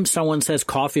 every time someone says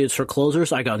coffee is for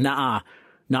closers, I go, nah,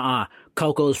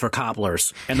 cocoa's for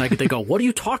cobblers. And they go, what are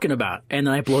you talking about? And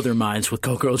then I blow their minds with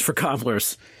cocoa's for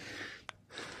cobblers.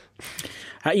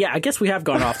 I guess we have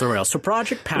gone off the rails. So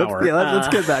Project Power. Let's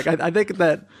get back. I think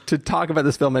that to talk about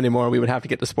this film anymore, we would have to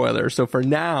get to spoilers. So for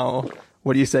now,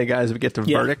 what do you say, guys, if we get to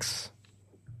verdicts?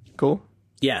 Cool?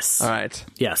 Yes. All right.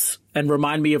 Yes. And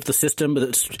remind me of the system.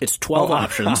 It's 12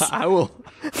 options. I will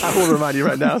remind you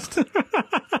right now.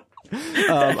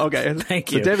 Okay.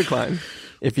 Thank you. So David Klein,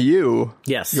 if you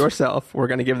yourself were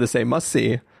going to give this a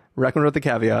must-see, recommend with the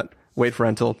caveat, wait for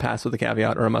rental, pass with the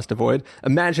caveat, or a must-avoid,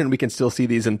 imagine we can still see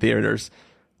these in theaters.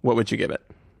 What would you give it?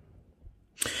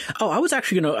 Oh, I was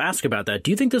actually going to ask about that. Do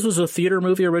you think this was a theater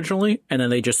movie originally, and then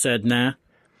they just said, nah?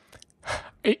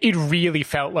 It really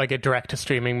felt like a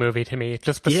direct-to-streaming movie to me.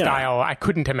 Just the style. I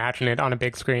couldn't imagine it on a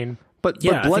big screen. But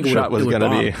Bloodshot was going to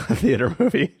be a theater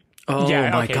movie. Oh,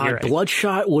 my God. Right.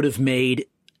 Bloodshot would have made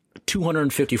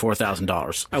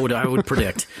 $254,000. I would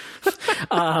predict.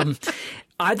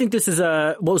 I think this is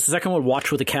what was the second one?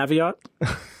 Watch with a caveat?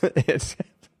 It's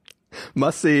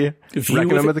must see.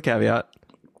 Recommend with a caveat.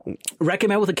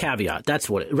 Recommend with a caveat. That's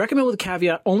what it. Recommend with a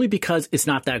caveat only because it's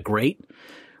not that great.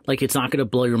 Like, it's not going to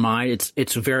blow your mind.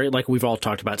 It's very, like we've all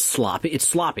talked about, sloppy. It's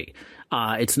sloppy.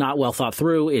 It's not well thought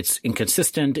through. It's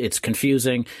inconsistent. It's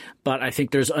confusing. But I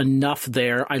think there's enough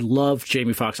there. I love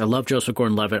Jamie Foxx. I love Joseph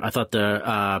Gordon-Levitt. I thought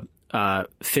the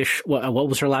Fish. What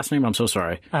was her last name? I'm so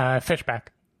sorry.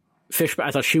 Fishback.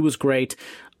 I thought she was great.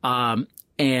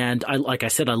 And like I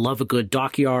said, I love a good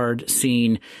dockyard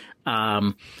scene.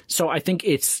 So I think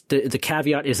it's the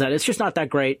caveat is that it's just not that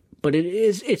great, but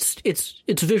it's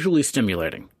visually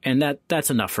stimulating, and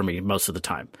that's enough for me most of the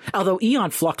time. Although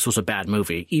Aeon Flux was a bad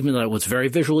movie, even though it was very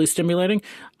visually stimulating,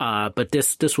 but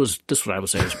this was what I would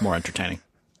say is more entertaining.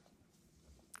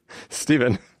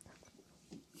 Steven.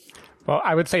 Well,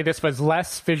 I would say this was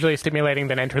less visually stimulating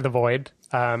than Enter the Void.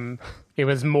 It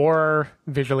was more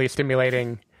visually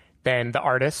stimulating than The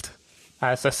Artist.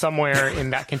 So somewhere in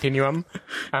that continuum.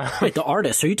 Wait, The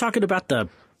Artist? Are you talking about the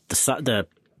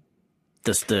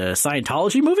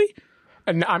Scientology movie?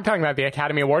 No, I'm talking about the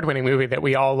Academy Award-winning movie that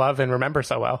we all love and remember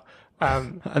so well.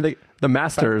 I think The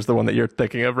Master is the one that you're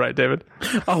thinking of, right, David?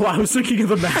 Oh, I was thinking of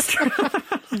The Master.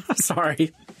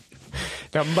 Sorry.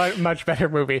 No, much better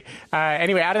movie.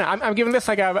 Anyway, I don't know. I'm giving this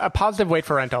like a positive wait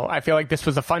for rental. I feel like this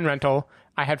was a fun rental.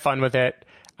 I had fun with it.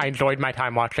 I enjoyed my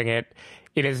time watching it.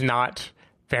 It is not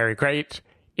very great.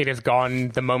 It is gone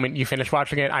the moment you finish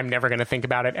watching it. I'm never going to think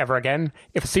about it ever again.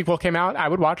 If a sequel came out, I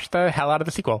would watch the hell out of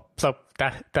the sequel. So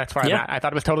that's where I'm at. I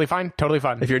thought it was totally fine, totally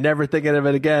fun. If you're never thinking of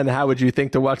it again, how would you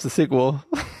think to watch the sequel?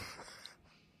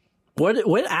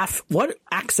 What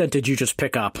accent did you just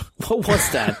pick up? What was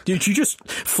that? Did you just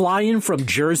fly in from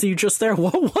Jersey just there?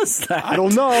 What was that? I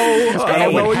don't know. I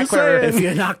don't know what you're saying. If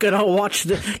you're not going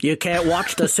to you can't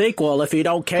watch the sequel if you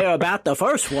don't care about the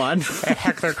first one.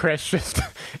 Heckler Chris just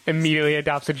immediately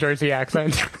adopts a Jersey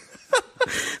accent.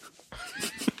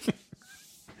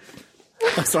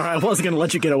 I'm sorry, I wasn't going to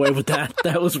let you get away with that.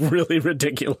 That was really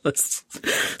ridiculous.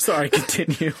 Sorry,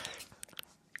 continue.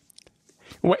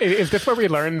 Is this where we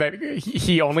learn that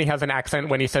he only has an accent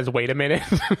when he says, wait a minute?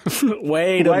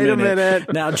 Wait a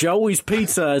minute. Now, Joey's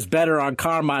Pizza is better on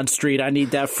Carmine Street. I need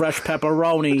that fresh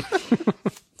pepperoni.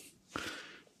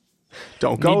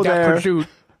 Don't go there.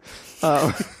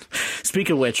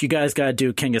 Speaking of which, you guys got to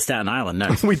do King of Staten Island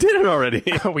next. We did it already.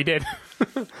 We did.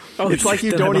 It's like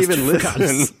you don't even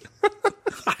listen.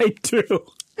 I do.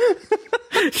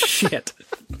 Shit.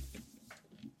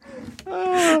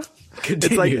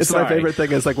 It's my favorite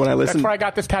thing is like when I listen. That's where I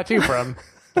got this tattoo from.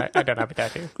 I don't have a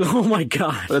tattoo. Oh my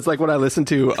God. But it's like when I listen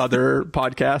to other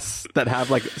podcasts that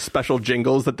have like special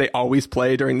jingles that they always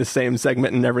play during the same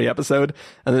segment in every episode.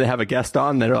 And then they have a guest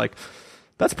on. And they're like,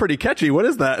 that's pretty catchy. What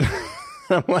is that?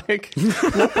 I'm like,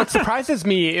 what surprises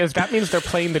me is that means they're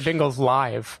playing the jingles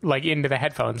live, like into the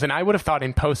headphones. And I would have thought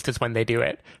in post is when they do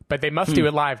it, but they must do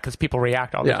it live because people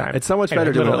react all the time. It's so much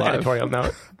better to do it live. Editorial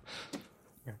note.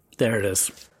 There it is.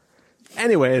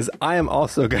 Anyways, I am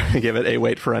also going to give it a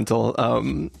wait for rental.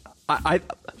 I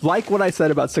like what I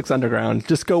said about Six Underground.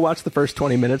 Just go watch the first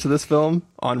 20 minutes of this film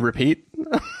on repeat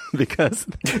because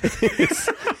it's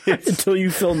until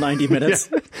you fill 90 minutes.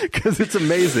 Because it's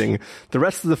amazing. The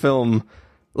rest of the film,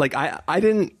 like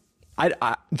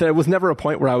there was never a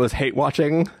point where I was hate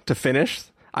watching to finish.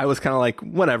 I was kind of like,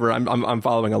 whatever, I'm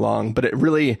following along. But it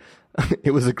really,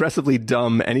 it was aggressively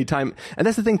dumb anytime. And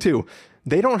that's the thing too.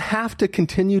 They don't have to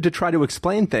continue to try to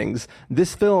explain things.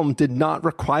 This film did not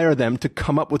require them to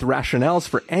come up with rationales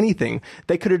for anything.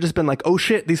 They could have just been like, oh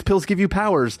shit, these pills give you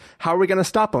powers. How are we going to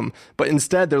stop them? But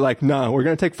instead they're like, no, we're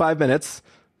going to take 5 minutes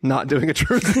not doing a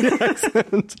Jersey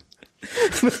accent.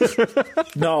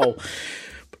 No.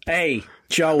 Hey,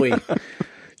 Joey,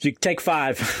 you take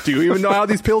 5. Do you even know how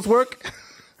these pills work?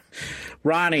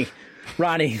 Ronnie,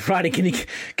 can you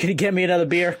get me another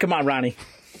beer? Come on, Ronnie.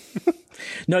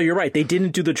 No, you're right. They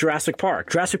didn't do the Jurassic Park.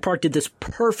 Jurassic Park did this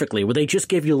perfectly, where they just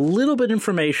gave you a little bit of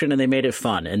information and they made it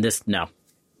fun. And this, no.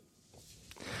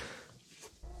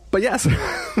 But yes, so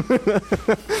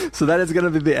that is going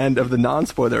to be the end of the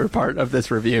non-spoiler part of this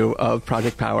review of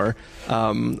Project Power.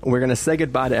 We're going to say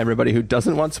goodbye to everybody who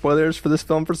doesn't want spoilers for this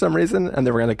film for some reason, and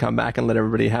then we're going to come back and let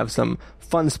everybody have some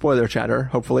fun spoiler chatter,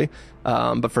 hopefully.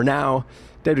 But for now,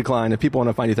 David Klein, if people want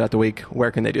to find you throughout the week,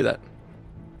 where can they do that?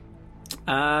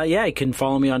 You can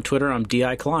follow me on Twitter. I'm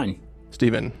D.I. Klein.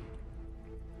 Steven.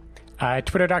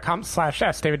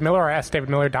 Twitter.com/SDavidMiller or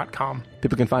SDavidMiller.com.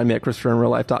 People can find me at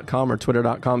ChristopherInRealLife.com or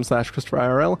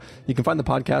Twitter.com/ChristopherIRL. You can find the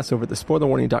podcast over at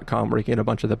TheSpoilerWarning.com, where you can get a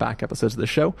bunch of the back episodes of the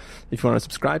show. If you want to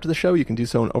subscribe to the show, you can do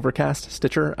so on Overcast,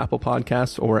 Stitcher, Apple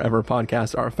Podcasts, or wherever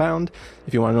podcasts are found.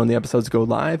 If you want to know when the episodes go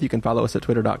live, you can follow us at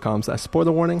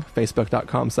Twitter.com/SpoilerWarning,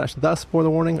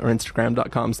 Facebook.com/TheSpoilerWarning, or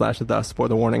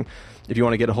Instagram.com/TheSpoilerWarning. If you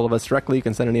want to get a hold of us directly, you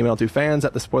can send an email to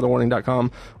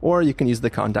fans@thespoilerwarning.com, or you can use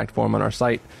the contact form on our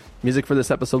site. Music for this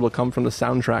episode will come from the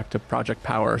soundtrack to Project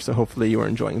Power, so hopefully you are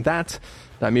enjoying that.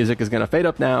 That music is going to fade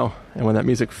up now, and when that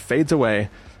music fades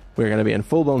away, we're going to be in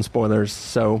full-blown spoilers,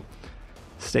 so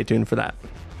stay tuned for that.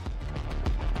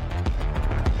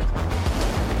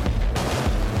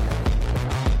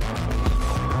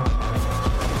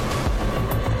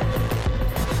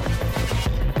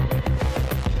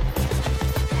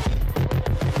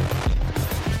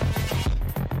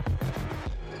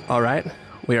 All right.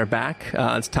 We are back.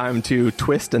 It's time to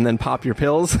twist and then pop your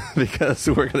pills because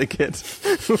we're gonna get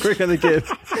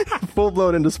full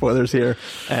blown into spoilers here.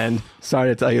 And sorry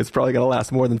to tell you, it's probably gonna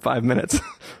last more than 5 minutes.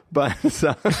 But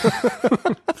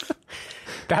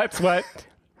that's what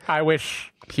I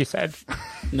wish he said.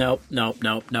 Nope.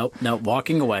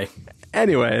 Walking away.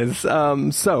 Anyways,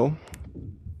 so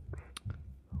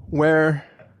where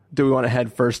do we want to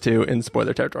head first to in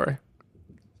spoiler territory?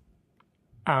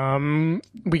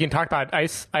 We can talk about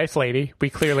Ice Lady. We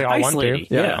clearly all want Lady.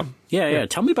 to. Yeah.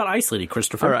 Tell me about Ice Lady,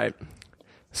 Christopher. All right.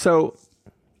 So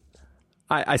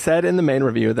I said in the main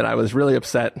review that I was really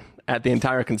upset at the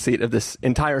entire conceit of this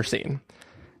entire scene.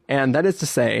 And that is to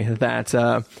say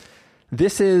that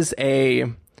this is a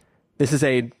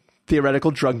theoretical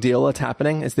drug deal that's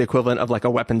happening. It's the equivalent of like a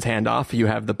weapons handoff. You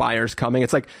have the buyers coming.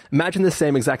 It's like, imagine the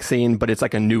same exact scene, but it's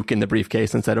like a nuke in the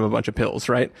briefcase instead of a bunch of pills,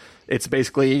 right? It's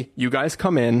basically, you guys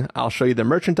come in, I'll show you the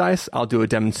merchandise, I'll do a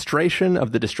demonstration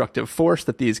of the destructive force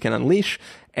that these can unleash,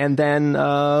 and then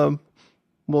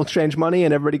we'll exchange money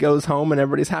and everybody goes home and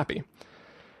everybody's happy.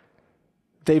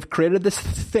 They've created this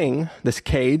thing, this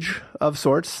cage of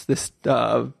sorts, this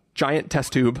giant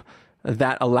test tube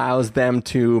that allows them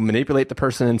to manipulate the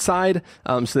person inside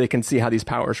so they can see how these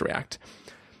powers react.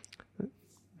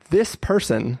 This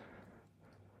person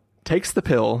takes the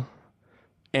pill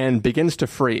and begins to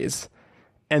freeze.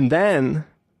 And then,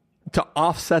 to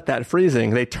offset that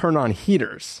freezing, they turn on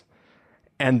heaters.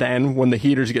 And then, when the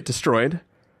heaters get destroyed,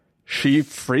 she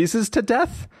freezes to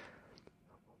death?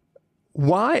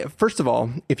 Why? First of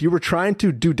all, if you were trying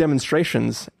to do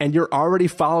demonstrations and you're already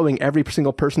following every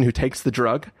single person who takes the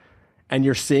drug, and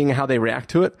you're seeing how they react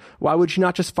to it, why would you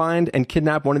not just find and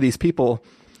kidnap one of these people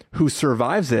who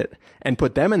survives it and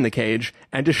put them in the cage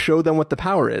and just show them what the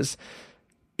power is?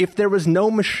 If there was no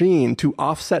machine to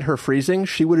offset her freezing,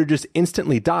 she would have just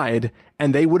instantly died,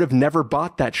 and they would have never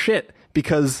bought that shit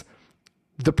because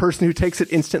the person who takes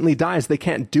it instantly dies. They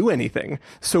can't do anything.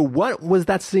 So what was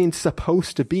that scene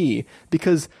supposed to be?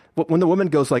 Because when the woman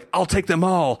goes like, I'll take them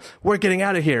all, we're getting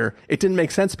out of here, it didn't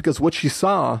make sense because what she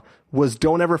saw was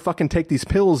don't ever fucking take these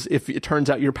pills if it turns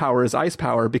out your power is ice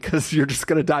power because you're just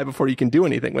going to die before you can do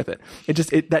anything with it.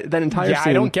 That entire scene...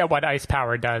 I don't get what ice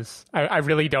power does. I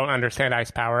really don't understand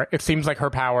ice power. It seems like her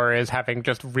power is having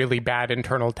just really bad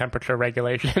internal temperature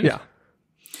regulation. Yeah.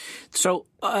 So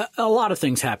a lot of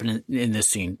things happen in this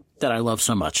scene that I love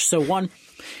so much. So one,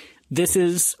 this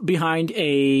is behind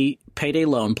a payday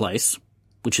loan place,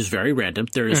 which is very random.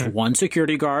 There is one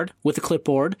security guard with a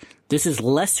clipboard. This is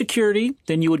less security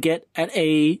than you would get at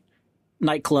a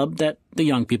nightclub that the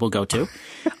young people go to.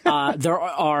 There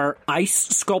are ice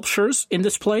sculptures in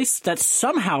this place that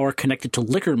somehow are connected to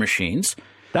liquor machines.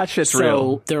 That shit's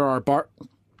real. So there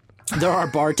are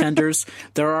bartenders,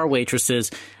 there are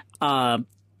waitresses, and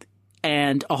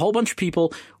a whole bunch of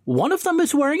people. One of them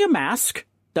is wearing a mask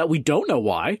that we don't know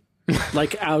why.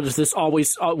 Like out of this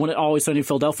Always Sunny in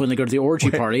Philadelphia when they go to the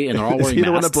orgy party and they're all wearing masks. Is he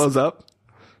the one that blows up?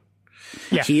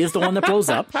 Yeah. He is the one that blows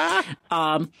up.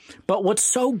 But what's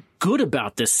so good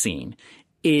about this scene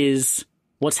is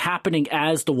what's happening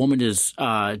as the woman is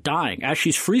dying, as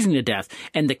she's freezing to death,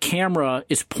 and the camera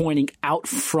is pointing out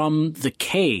from the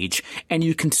cage, and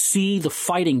you can see the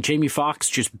fighting, Jamie Foxx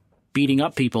just beating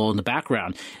up people in the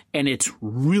background, and it's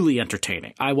really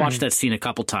entertaining. I watched that scene a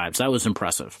couple times. That was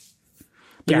impressive.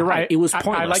 But you're right. It was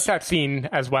pointless. I like that scene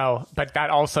as well, but that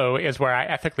also is where I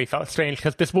ethically felt strange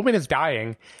because this woman is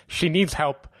dying. She needs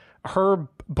help. Her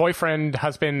boyfriend,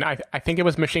 husband, I think it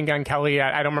was Machine Gun Kelly.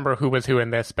 I don't remember who was who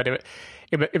in this, but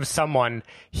it was someone.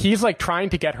 He's like trying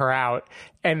to get her out,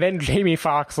 and then Jamie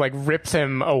Foxx like rips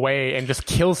him away and just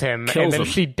kills him, and then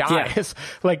she dies. Yeah.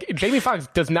 Like Jamie Foxx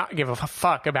does not give a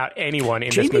fuck about anyone in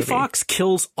this movie. Jamie Foxx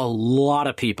kills a lot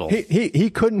of people. He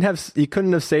couldn't have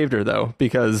saved her though,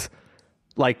 because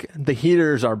like the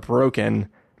heaters are broken.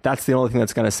 That's the only thing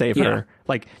that's going to save her.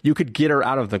 Like you could get her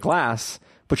out of the glass,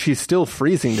 but she's still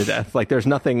freezing to death. Like there's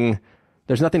nothing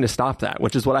to stop that,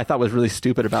 which is what I thought was really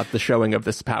stupid about the showing of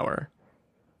this power.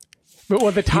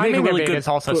 Well, the timing of it is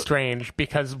also strange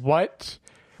because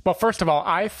first of all,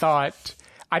 I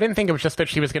didn't think it was just that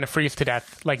she was going to freeze to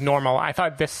death like normal. I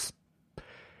thought this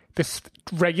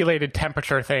regulated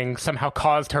temperature thing somehow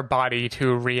caused her body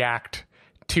to react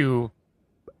to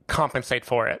compensate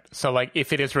for it. So like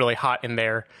if it is really hot in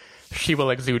there, she will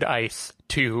exude ice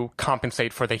to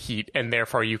compensate for the heat, and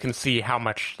therefore you can see how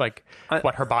much like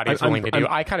what her body is willing to do.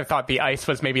 I kind of thought the ice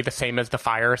was maybe the same as the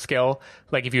fire skill.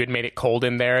 Like if you had made it cold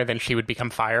in there, then she would become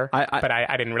fire. But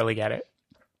I didn't really get it.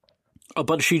 Oh,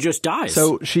 but she just dies.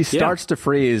 So she starts to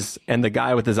freeze, and the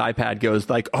guy with his iPad goes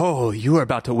like, "Oh, you are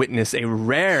about to witness a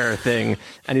rare thing."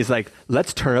 And he's like,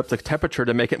 "Let's turn up the temperature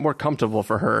to make it more comfortable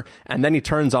for her." And then he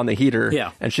turns on the heater,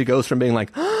 and she goes from being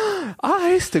like,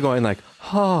 "Ice," to going like,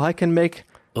 "Oh, I can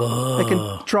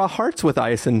draw hearts with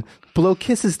ice and blow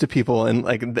kisses to people." And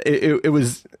like,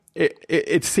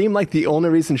 it seemed like the only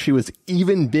reason she was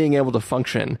even being able to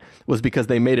function was because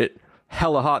they made it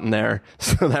hella hot in there,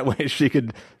 so that way she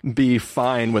could be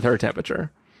fine with her temperature.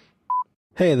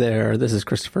 Hey there, this is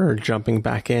Christopher jumping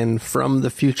back in from the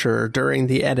future during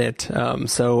the edit.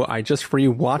 So I just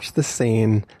rewatched the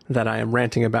scene that I am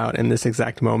ranting about in this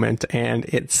exact moment, and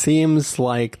it seems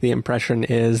like the impression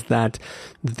is that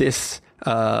this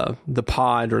the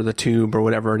pod or the tube or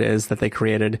whatever it is that they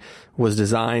created was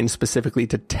designed specifically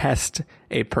to test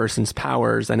a person's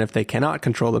powers, and if they cannot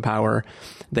control the power,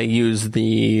 they use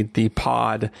the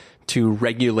pod to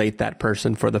regulate that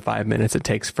person for the 5 minutes it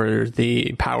takes for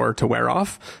the power to wear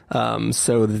off.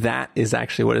 So that is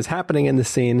actually what is happening in the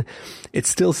scene. It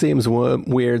still seems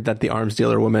weird that the arms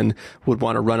dealer woman would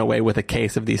want to run away with a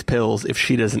case of these pills if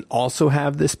she doesn't also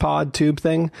have this pod tube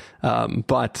thing.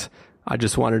 But I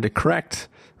just wanted to correct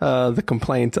the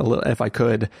complaint a little, if I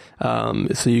could,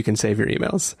 so you can save your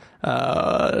emails.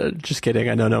 Just kidding.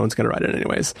 I know no one's going to write it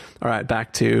anyways. All right,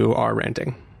 back to our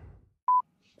ranting.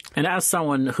 And as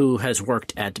someone who has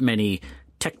worked at many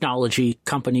technology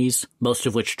companies, most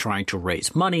of which trying to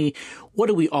raise money, what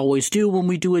do we always do when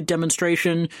we do a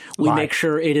demonstration? We make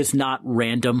sure it is not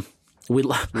random. We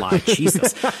lie,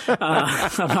 Jesus.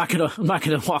 I'm not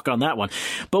gonna walk on that one.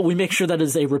 But we make sure that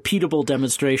is a repeatable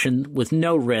demonstration with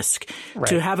no risk. Right.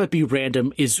 To have it be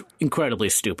random is incredibly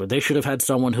stupid. They should have had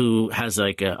someone who has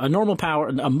like a normal power,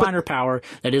 a minor power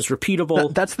that is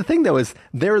repeatable. That's the thing, though, is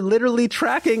they're literally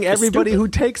tracking everybody who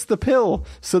takes the pill,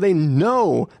 so they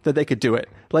know that they could do it.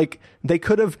 Like, they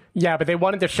could have... Yeah, but they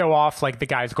wanted to show off, like, the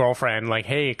guy's girlfriend. Like,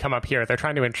 hey, come up here. They're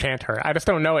trying to enchant her. I just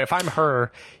don't know. If I'm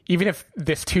her, even if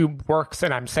this tube works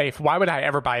and I'm safe, why would I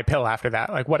ever buy a pill after that?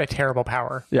 Like, what a terrible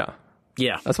power. Yeah.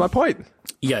 Yeah. That's my point.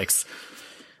 Yikes.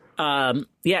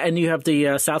 Yeah, and you have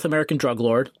the South American drug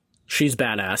lord. She's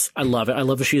badass. I love it. I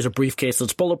love that she has a briefcase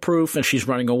that's bulletproof and she's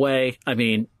running away. I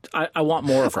mean, I want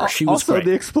more of her. She was also great.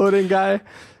 The exploding guy,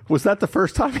 was that the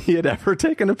first time he had ever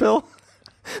taken a pill?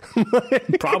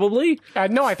 Probably.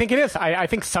 No, I think it is. I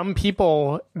think some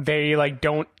people, they like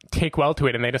don't take well to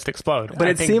it and they just explode. But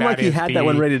it seemed like he had that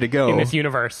one ready to go in this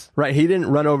universe. Right. He didn't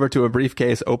run over to a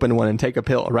briefcase, open one, and take a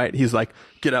pill, right? He's like,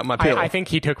 get out my pill. I think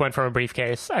he took one from a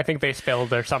briefcase. I think they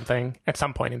spilled or something at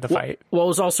some point in the fight. What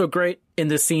was also great in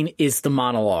this scene is the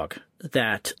monologue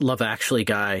that Love Actually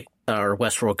guy or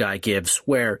Westworld guy gives,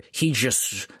 where he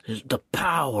just, the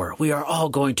power, we are all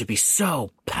going to be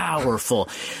so powerful.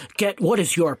 What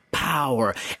is your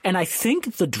power? And I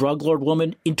think the drug lord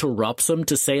woman interrupts him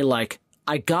to say, like,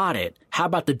 I got it. How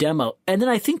about the demo? And then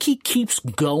I think he keeps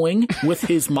going with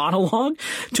his monologue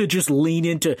to just lean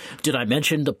into, did I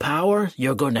mention the power?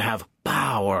 You're going to have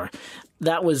power.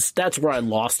 That's where I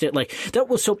lost it. Like,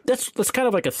 that's kind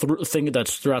of like a thing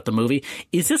that's throughout the movie.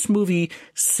 Is this movie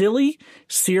silly,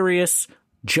 serious,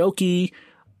 jokey,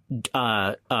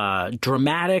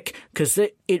 dramatic? Because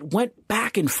it went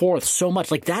back and forth so much.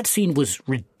 Like, that scene was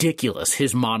ridiculous,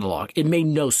 his monologue. It made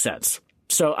no sense.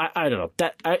 So I don't know,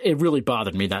 it really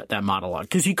bothered me, that monologue,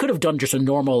 because he could have done just a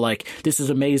normal, like, this is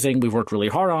amazing. We've worked really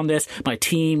hard on this. My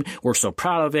team, we're so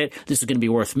proud of it. This is going to be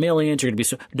worth millions. You're going to be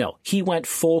so, no, he went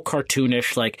full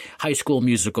cartoonish, like High School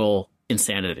Musical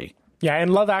insanity. Yeah.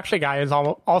 And Love Actually guy is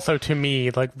also to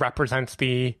me, like, represents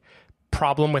the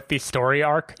problem with the story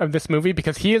arc of this movie,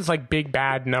 because he is like big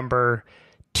bad number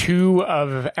 2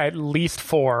 of at least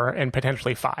 4 and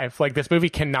potentially 5. Like, this movie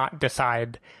cannot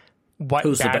decide what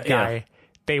who's bad the guy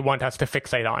they want us to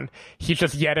fixate on. He's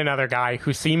just yet another guy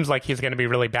who seems like he's going to be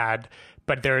really bad,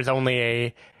 but there is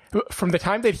only from the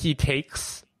time that he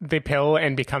takes the pill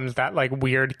and becomes that like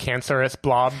weird cancerous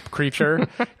blob creature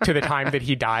to the time that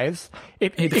he dies,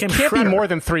 it can't be more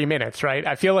than 3 minutes, right?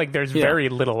 I feel like there's very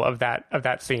little of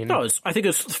that scene. No, I think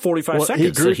it's 45 seconds.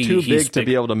 He grew too big to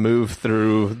be able to move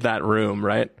through that room,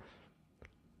 right?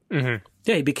 Mm-hmm.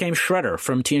 Yeah, he became Shredder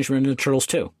from Teenage Mutant Ninja Turtles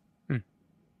 2.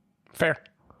 Fair.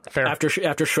 After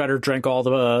Shredder drank all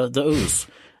the ooze.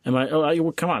 Come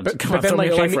on, but then, throw me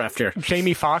like, a life raft here.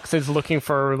 Jamie Foxx is looking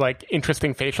for like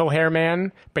interesting facial hair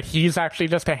man, but he's actually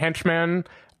just a henchman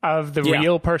of the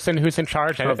real person who's in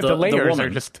charge. And the layers are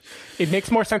just, it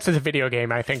makes more sense as a video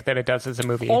game, I think, than it does as a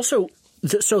movie. Also,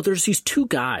 so there's these 2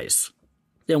 guys,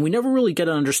 and we never really get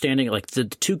an understanding, like the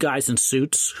 2 guys in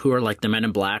suits who are like the Men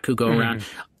in Black who go around,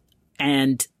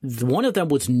 and one of them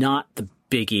was not the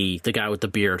Biggie, the guy with the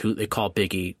beard who they call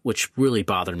Biggie, which really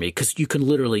bothered me, because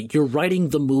you're writing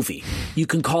the movie. You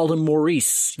can call him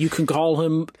Maurice. You can call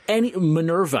him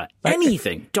Minerva,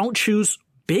 anything. Don't choose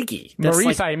Biggie.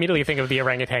 Maurice, I immediately think of the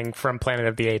orangutan from Planet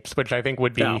of the Apes, which I think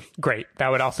would be great.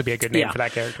 That would also be a good name for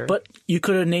that character. But you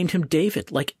could have named him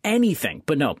David, like anything.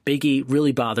 But no, Biggie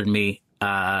really bothered me.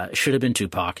 Should have been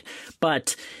Tupac.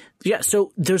 But yeah,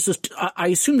 so there's this, I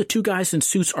assume the 2 guys in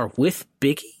suits are with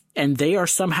Biggie, and they are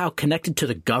somehow connected to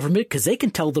the government because they can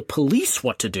tell the police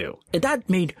what to do. And that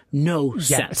made no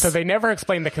sense. So they never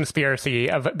explained the conspiracy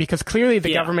because clearly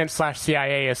the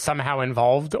government/CIA is somehow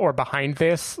involved or behind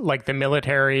this, like the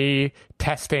military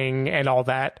testing and all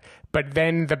that. But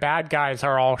then the bad guys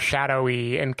are all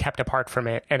shadowy and kept apart from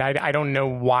it. And I don't know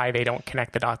why they don't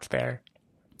connect the dots there.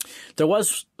 There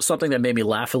was something that made me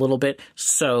laugh a little bit.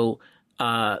 So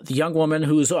the young woman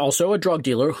who's also a drug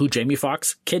dealer who Jamie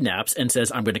Foxx kidnaps and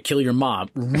says, I'm going to kill your mom,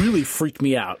 really freaked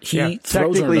me out. He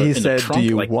throws her in he the said, trunk, do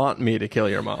you want me to kill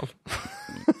your mom?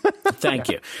 Thank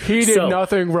you. He did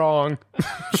nothing wrong.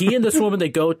 He and this woman, they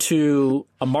go to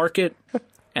a market,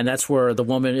 and that's where the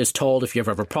woman is told, if you ever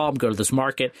have a problem, go to this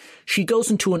market. She goes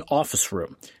into an office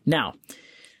room. Now,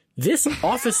 this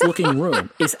office-looking room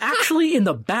is actually in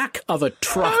the back of a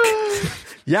truck.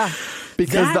 Yeah,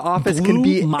 because that the office can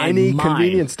be any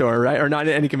convenience store, right? Or not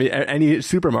any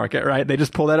supermarket, right? They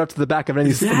just pull that up to the back of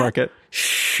any supermarket.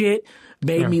 Shit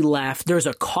made me laugh. There's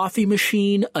a coffee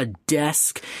machine, a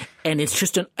desk, and it's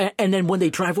just and then when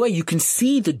they drive away, you can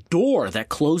see the door that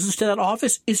closes to that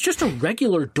office is just a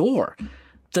regular door.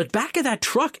 The back of that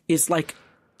truck is like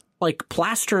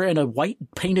plaster and a white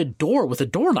painted door with a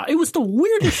doorknob. It was the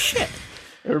weirdest shit.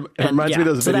 It reminds me of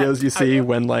those videos you see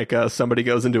when like somebody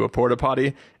goes into a porta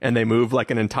potty and they move like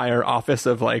an entire office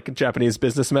of like Japanese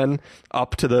businessmen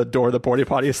up to the door of the porta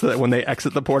potty so that when they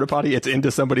exit the porta potty, it's into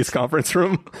somebody's conference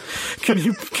room. Can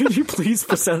you please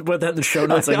put that in the show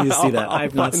notes? I need to see that.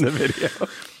 I've not seen the video.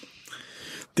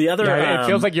 The other, it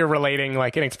feels like you're relating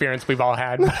like an experience we've all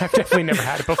had, but I've definitely never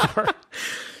had it before.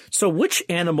 So which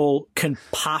animal can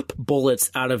pop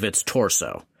bullets out of its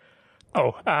torso?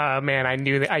 Oh, man, I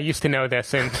knew that. I used to know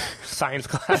this in science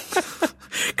class.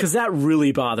 Because that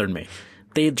really bothered me.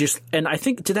 They just, and I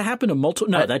think, did that happen to multiple?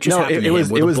 No, that just happened it was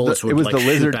to him, the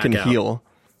lizard can heal.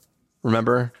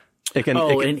 Remember? It can,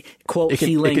 and quote, it can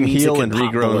healing heal and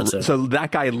pop regrow. bullets. So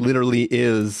that guy literally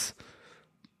is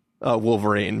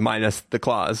Wolverine minus the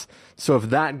claws. So if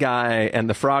that guy and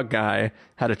the frog guy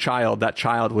had a child, that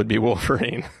child would be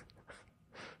Wolverine.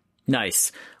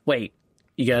 Nice. Wait,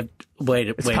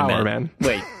 wait power, a minute. man.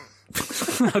 Wait.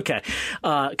 Okay.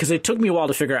 Because it took me a while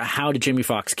to figure out how did Jamie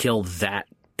Foxx kill that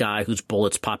guy whose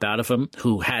bullets pop out of him,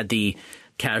 who had the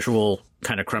casual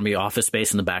kind of crummy office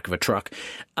space in the back of a truck.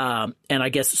 And I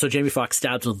guess, so Jamie Foxx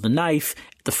stabs with the knife,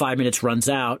 the 5 minutes runs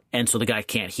out, and so the guy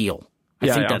can't heal. I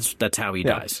think that's how he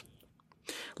dies.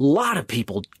 A lot of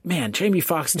people, man, Jamie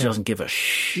Foxx doesn't give a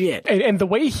shit. And the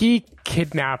way he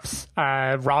kidnaps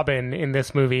Robin in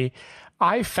this movie,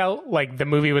 I felt like the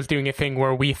movie was doing a thing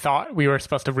where we thought we were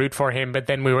supposed to root for him, but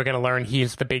then we were going to learn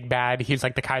he's the big bad. He's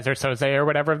like the Kaiser Soze or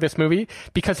whatever of this movie,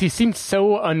 because he seemed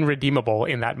so unredeemable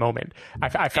in that moment.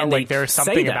 I felt like there's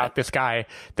something about this guy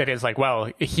that is like, well,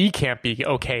 he can't be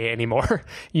okay anymore.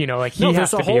 You know, like he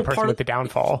has to be a person with the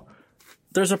downfall.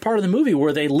 There's a part of the movie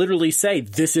where they literally say,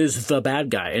 this is the bad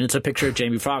guy. And it's a picture of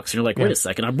Jamie Foxx. And you're like, wait a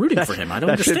second, I'm rooting for him. I don't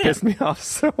understand. That shit pissed me off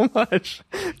so much.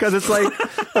 Because it's like,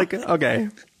 okay,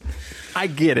 I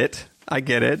get it.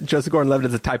 Joseph Gordon-Levitt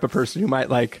is the type of person who might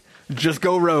like just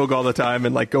go rogue all the time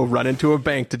and like go run into a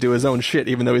bank to do his own shit,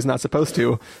 even though he's not supposed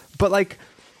to. But like,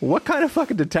 what kind of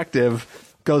fucking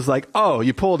detective goes like, oh,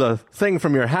 you pulled a thing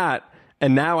from your hat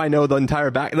and now I know the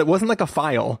entire back. It wasn't like a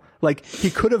file. Like he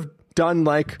could have done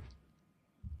like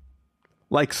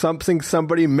something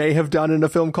somebody may have done in a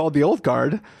film called The Old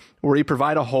Guard, where you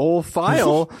provide a whole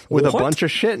file with a bunch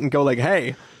of shit and go like,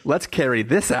 hey, let's carry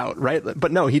this out, right?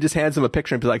 But no, he just hands him a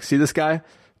picture and be like, see this guy?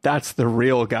 That's the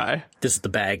real guy. This is the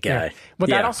bad guy. Yeah. Well,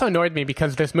 that also annoyed me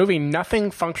because this movie,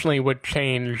 nothing functionally would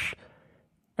change,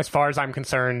 as far as I'm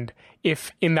concerned,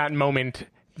 if in that moment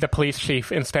the police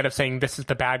chief, instead of saying this is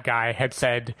the bad guy, had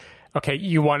said, okay,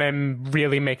 you want to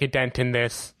really make a dent in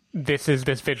this. This is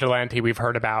this vigilante we've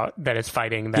heard about that is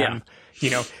fighting them. Yeah. You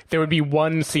know, there would be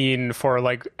one scene for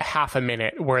like half a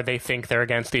minute where they think they're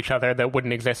against each other that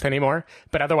wouldn't exist anymore.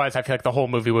 But otherwise, I feel like the whole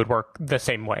movie would work the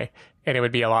same way and it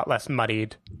would be a lot less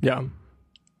muddied. Yeah.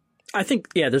 I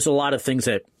think, there's a lot of things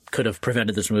that could have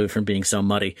prevented this movie from being so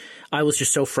muddy. I was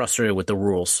just so frustrated with the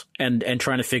rules and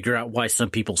trying to figure out why some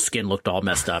people's skin looked all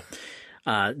messed up.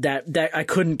 That I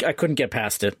couldn't get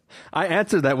past it. I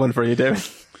answered that one for you, David.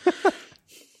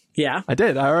 Yeah, I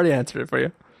did. I already answered it for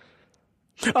you.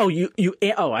 Oh,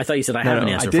 I thought you said I haven't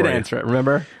answered it for you. I did answer it.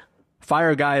 Remember?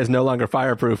 Fire guy is no longer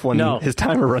fireproof when his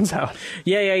timer runs out.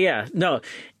 Yeah. No,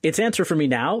 it's answer for me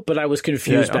now, but I was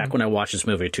confused back when I watched this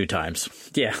movie 2 times.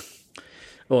 Yeah.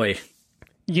 Oy.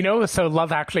 You know, so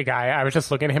Love Actually guy, I was just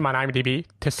looking at him on IMDb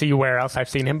to see where else I've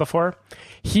seen him before.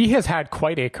 He has had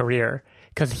quite a career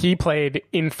because he played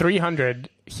in 300,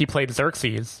 he played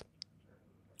Xerxes.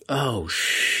 Oh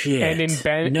shit! And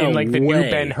in like the new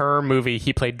Ben-Hur movie,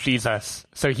 he played Jesus.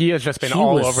 So he has just been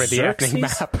all over the ethnic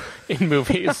map in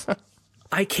movies.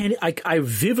 I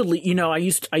vividly, I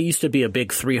used to be a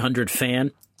big 300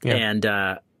 fan, and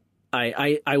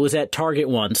I was at Target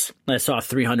once. And I saw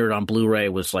 300 on Blu-ray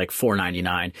was like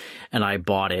 $4.99, and I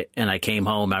bought it. And I came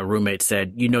home. My roommate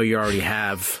said, "You know, you already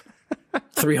have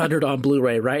 300 on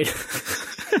Blu-ray, right?"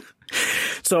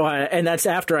 So, and that's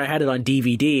after I had it on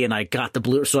DVD and I got the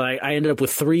Blu-ray. So I ended up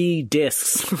with 3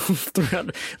 discs.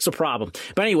 It's a problem.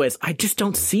 But anyways, I just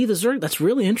don't see the Xerxes. That's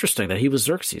really interesting that he was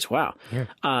Xerxes. Wow.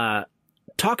 Yeah.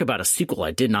 Talk about a sequel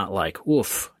I did not like.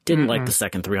 Oof. Didn't like the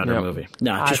second 300 movie.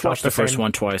 No, just watched the first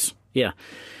one twice. Yeah.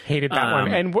 Hated that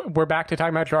one. And we're back to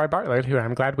talking about Gerard Bartlett, who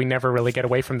I'm glad we never really get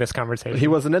away from this conversation. He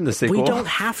wasn't in the sequel. We don't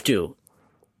have to.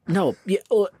 No,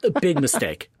 a big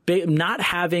mistake. Not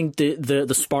having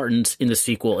the Spartans in the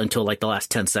sequel until like the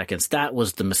last 10 seconds. That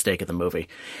was the mistake of the movie.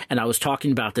 And I was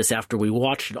talking about this after we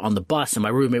watched it on the bus, and my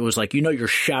roommate was like, you're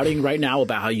shouting right now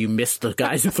about how you missed the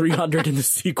guys in 300 in the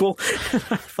sequel.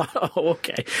 I thought, oh,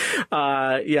 okay.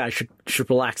 I should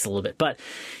relax a little bit. But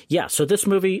yeah, so this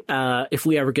movie, if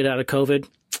we ever get out of COVID,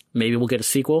 maybe we'll get a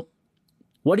sequel.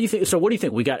 What do you think? So what do you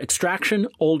think? We got Extraction,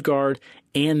 Old Guard,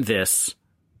 and this.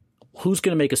 Who's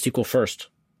going to make a sequel first?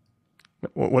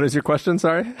 What is your question?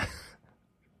 Sorry.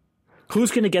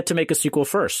 Who's going to get to make a sequel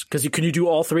first? Because can you do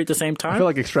all 3 at the same time? I feel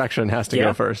like Extraction has to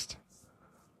go first.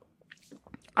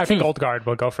 I think Old Guard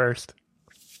will go first.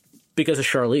 Because of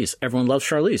Charlize. Everyone loves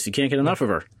Charlize. You can't get enough of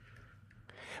her.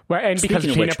 Well, and because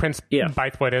Gina Prince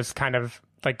Bythewood is kind of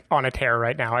like on a tear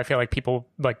right now. I feel like people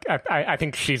I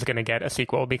think she's going to get a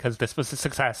sequel because this was a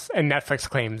success, and Netflix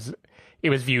claims it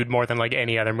was viewed more than like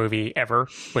any other movie ever,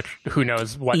 which who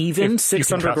knows what. Even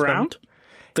 6 Underground?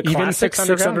 The classic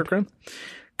 6 Underground?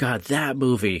 God, that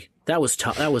movie, that was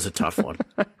tough. That was a tough one.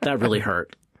 That really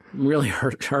hurt. Really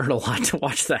hurt a lot to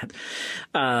watch that.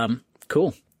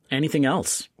 Cool. Anything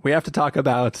else? We have to talk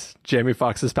about Jamie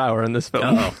Foxx's power in this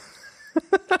film.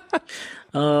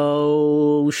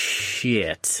 Oh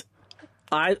shit.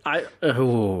 Okay.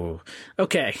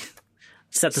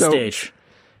 Set the stage.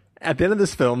 At the end of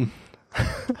this film,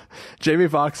 Jamie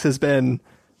Foxx has been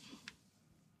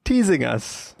teasing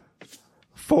us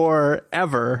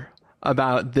forever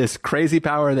about this crazy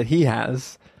power that he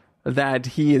has, that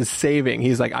he is saving.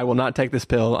 He's like, I will not take this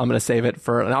pill. I'm going to save it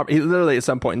for an hour. He literally at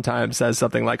some point in time says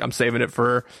something like, I'm saving it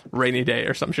for rainy day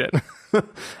or some shit.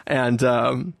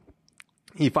 And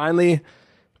he finally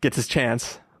gets his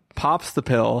chance, pops the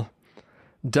pill,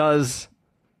 does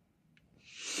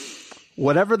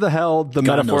whatever the hell the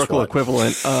God metaphorical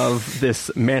equivalent of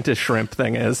this mantis shrimp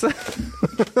thing is.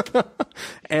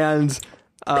 And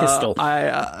pistol.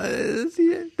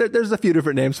 There's a few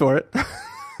different names for it.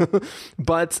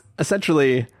 But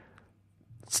essentially,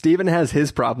 Steven has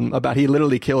his problem about he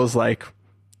literally kills like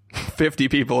 50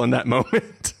 people in that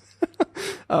moment.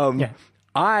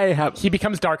 He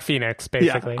becomes Dark Phoenix,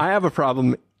 basically. Yeah, I have a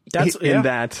problem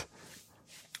that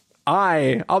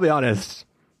I'll be honest,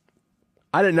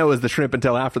 I didn't know it was the shrimp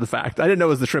until after the fact. I didn't know it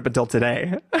was the shrimp until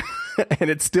today. And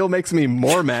it still makes me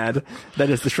more mad that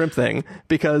it's the shrimp thing,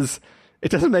 because it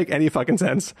doesn't make any fucking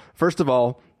sense. First of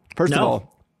all,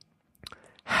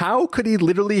 how could he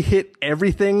literally hit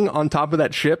everything on top of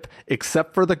that ship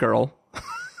except for the girl?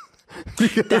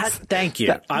 Thank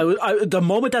you. The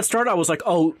moment that started, I was like,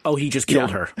 oh, he just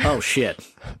killed her. Oh shit,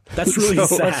 that's really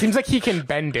sad. Well, it seems like he can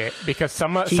bend it, because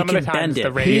some of the times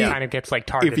the ray kind of gets like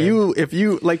targeted. If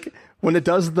you like when it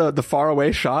does the far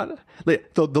away shot, the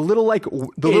little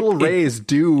little rays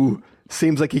do.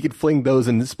 Seems like he could fling those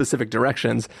in specific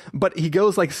directions, but he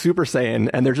goes like Super Saiyan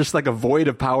and there's just like a void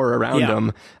of power around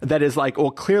him that is like,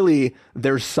 well, clearly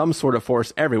there's some sort of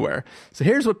force everywhere. So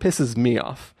here's what pisses me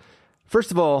off. First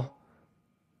of all,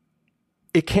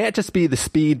 it can't just be the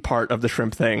speed part of the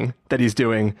shrimp thing that he's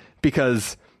doing,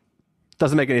 because it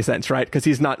doesn't make any sense, right? Because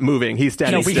he's not moving. He's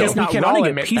standing still. We can all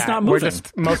admit he's not moving.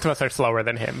 Most of us are slower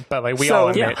than him, but like we all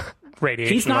admit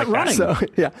radiation. He's not like running.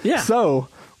 That. So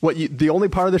the only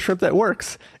part of the shrimp that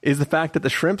works is the fact that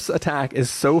the shrimp's attack is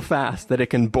so fast that it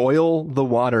can boil the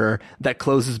water that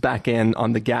closes back in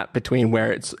on the gap between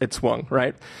where it swung,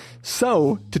 right?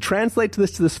 So to translate to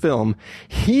this film,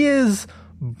 he is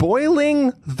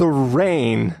boiling the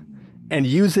rain and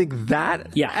using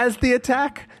that as the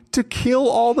attack to kill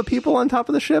all the people on top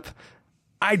of the ship.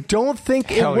 I don't think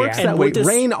it works that way.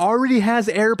 Rain already has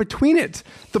air between it.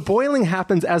 The boiling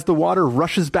happens as the water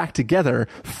rushes back together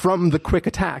from the quick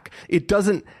attack. It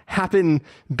doesn't happen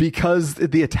because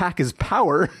the attack is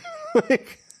power.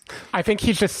 I think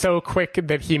he's just so quick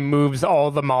that he moves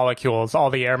all the molecules, all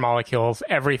the air molecules,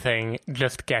 everything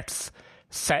just gets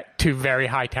set to very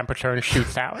high temperature and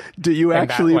shoots out. Do you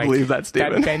actually believe that,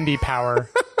 Steven? That bendy power.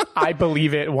 I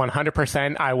believe it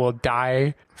 100%. I will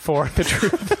die for the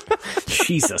truth.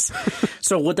 Jesus.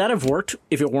 So would that have worked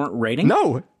if it weren't raining?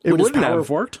 No, it wouldn't have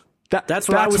worked. That's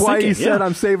why thinking. He said,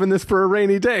 I'm saving this for a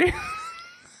rainy day.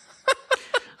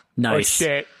 Nice. Oh,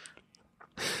 shit.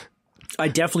 I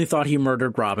definitely thought he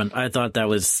murdered Robin. I thought that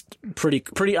was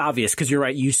pretty obvious, because you're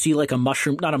right. You see like a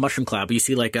mushroom, not a mushroom cloud, but you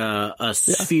see like a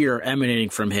sphere emanating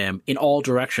from him in all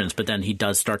directions. But then he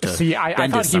does start to I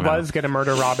thought he was going to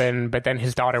murder Robin, but then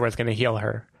his daughter was going to heal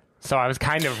her. So I was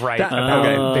kind of right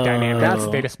about the dynamics.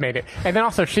 They just made it. And then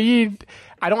also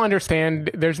I don't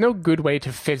understand. There's no good way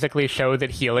to physically show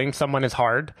that healing someone is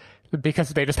hard, because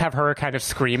they just have her kind of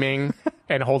screaming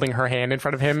and holding her hand in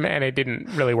front of him, and it didn't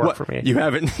really work for me. You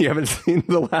haven't seen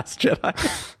The Last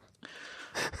Jedi?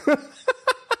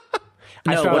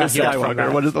 Last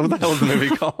Skywalker. What the hell is the movie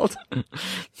called?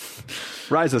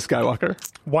 Rise of Skywalker.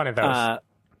 One of those.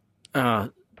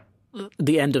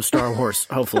 The end of Star Wars,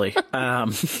 hopefully.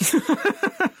 That's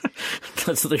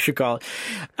what they should call it.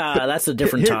 That's a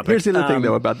different topic. Here's the other thing,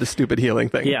 though, about the stupid healing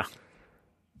thing. Yeah.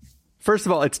 First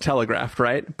of all, it's telegraphed,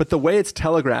 right? But the way it's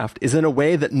telegraphed is in a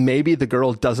way that maybe the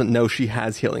girl doesn't know she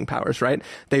has healing powers, right?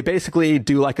 They basically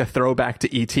do like a throwback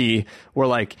to E.T., where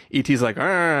like E.T.'s like,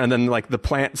 and then like the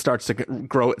plant starts to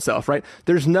grow itself, right?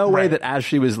 There's no way that as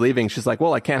she was leaving, she's like,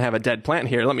 well, I can't have a dead plant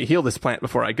here. Let me heal this plant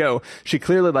before I go. She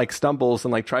clearly like stumbles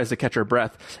and like tries to catch her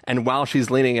breath. And while she's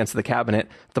leaning against the cabinet,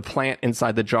 the plant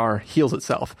inside the jar heals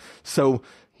itself. So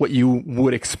what you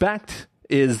would expect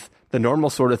is the normal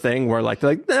sort of thing where like,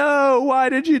 they're like, no, why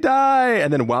did you die?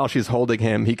 And then while she's holding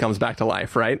him, he comes back to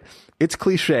life, right? It's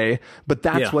cliche, but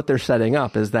that's what they're setting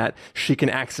up, is that she can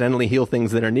accidentally heal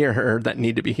things that are near her that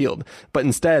need to be healed. But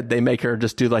instead, they make her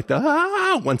just do like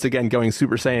the, once again, going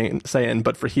Super Saiyan,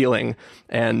 but for healing.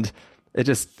 And it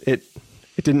just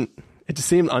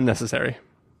seemed unnecessary.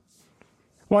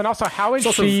 Well, and also, how is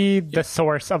she the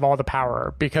source of all the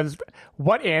power? Because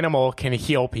what animal can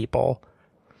heal people?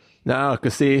 No,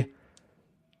 because see,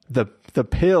 the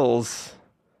pills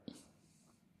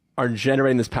are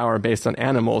generating this power based on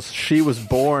animals. She was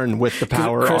born with the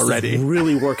power Chris already. Is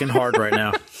really working hard right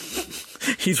now.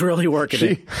 He's really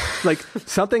working it. Like,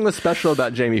 something was special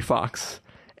about Jamie Foxx,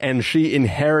 and she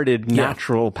inherited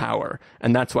natural power,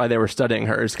 and that's why they were studying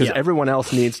hers, because everyone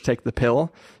else needs to take the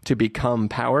pill to become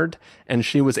powered, and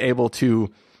she was able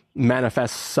to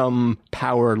manifest some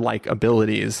power-like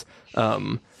abilities.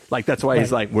 Like, that's why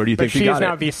he's like, where do you think you got it? She is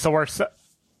now the source.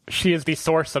 She is the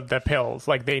source of the pills.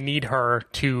 Like, they need her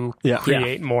to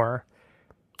create more.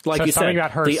 Like so you said,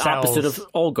 about her the cells, opposite of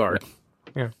Olgard.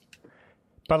 Yeah.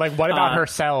 But, like, what about her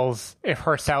cells? If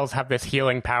her cells have this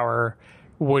healing power,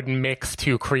 would mix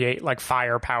to create, like,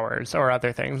 fire powers or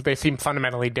other things? They seem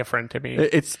fundamentally different to me.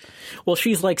 Well,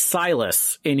 she's like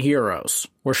Silas in Heroes,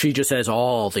 where she just has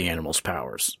all the animals'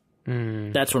 powers.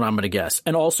 That's what I'm going to guess.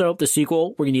 And also, the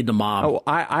sequel, where you need the mom. Oh,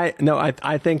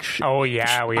 I think she... Oh,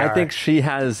 yeah, we are. I think she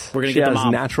has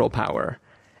natural power.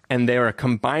 And they are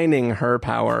combining her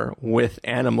power with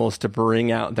animals to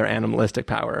bring out their animalistic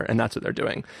power. And that's what they're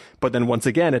doing. But then once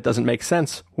again, it doesn't make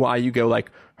sense why you go like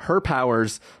her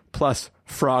powers plus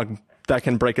frog that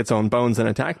can break its own bones and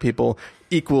attack people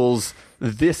equals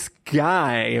this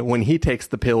guy, when he takes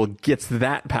the pill, gets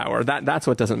that power. That's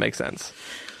what doesn't make sense.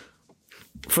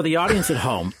 For the audience at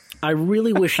home, I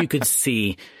really wish you could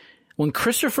see when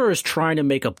Christopher is trying to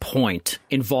make a point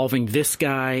involving this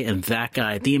guy and that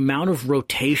guy, the amount of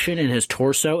rotation in his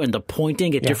torso and the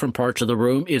pointing at different parts of the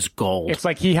room is gold. It's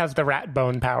like he has the rat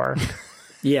bone power.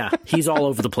 Yeah, he's all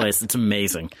over the place. It's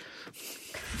amazing.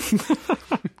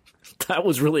 That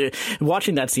was really...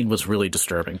 Watching that scene was really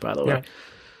disturbing, by the way. Yeah.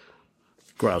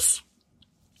 Gross.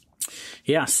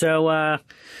 Yeah, so...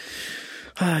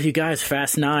 you guys,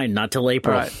 Fast 9, not till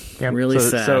April. Right. Yep. Really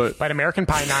sad. But American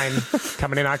Pie 9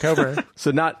 coming in October.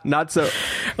 So not so...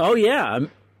 Oh, yeah.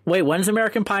 Wait, when's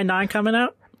American Pie 9 coming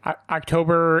out?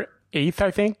 October 8th,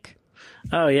 I think.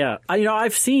 Oh, yeah.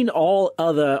 I've seen all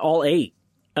 8,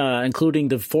 including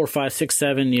the 4, 5, 6,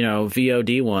 7,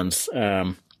 VOD ones.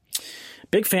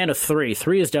 Big fan of 3.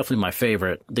 3 is definitely my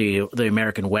favorite, the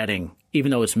American Wedding, even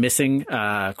though it's missing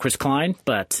Chris Klein,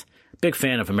 but big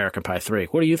fan of American Pie 3.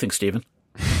 What do you think, Stephen?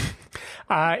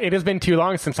 It has been too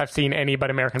long since I've seen any but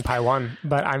American Pie 1,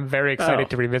 but I'm very excited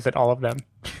to revisit all of them.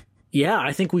 Yeah,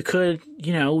 I think we could,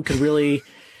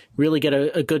 really get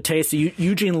a good taste.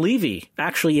 Eugene Levy,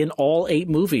 actually in all 8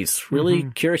 movies. Really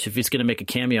curious if he's going to make a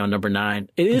cameo on number 9.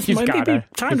 It is maybe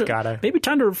time to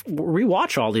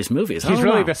rewatch all these movies. He's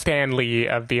really the Stan Lee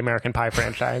of the American Pie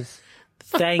franchise.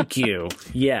 Thank you.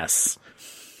 Yes.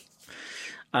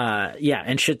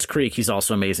 And Schitt's Creek, he's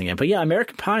also amazing in. But yeah,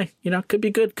 American Pie, could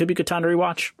be good. Could be a good time to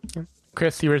rewatch.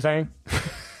 Chris, you were saying?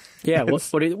 Yeah,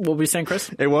 what were you saying, Chris?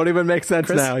 It won't even make sense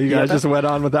now. You guys just went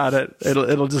on without it.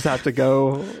 It'll just have to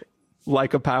go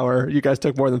like a power. You guys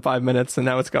took more than 5 minutes, and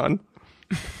now it's gone.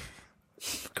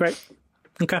 Great.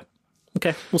 Okay.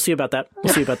 We'll see about that.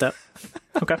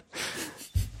 Okay.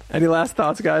 Any last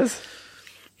thoughts, guys?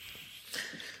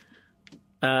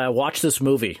 Watch this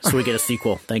movie so we get a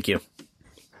sequel. Thank you.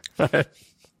 All right.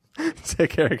 Take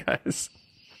care, guys.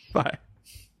 Bye.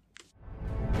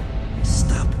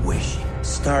 Stop wishing.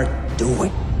 Start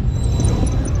doing.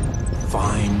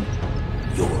 Find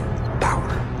your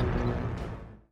power.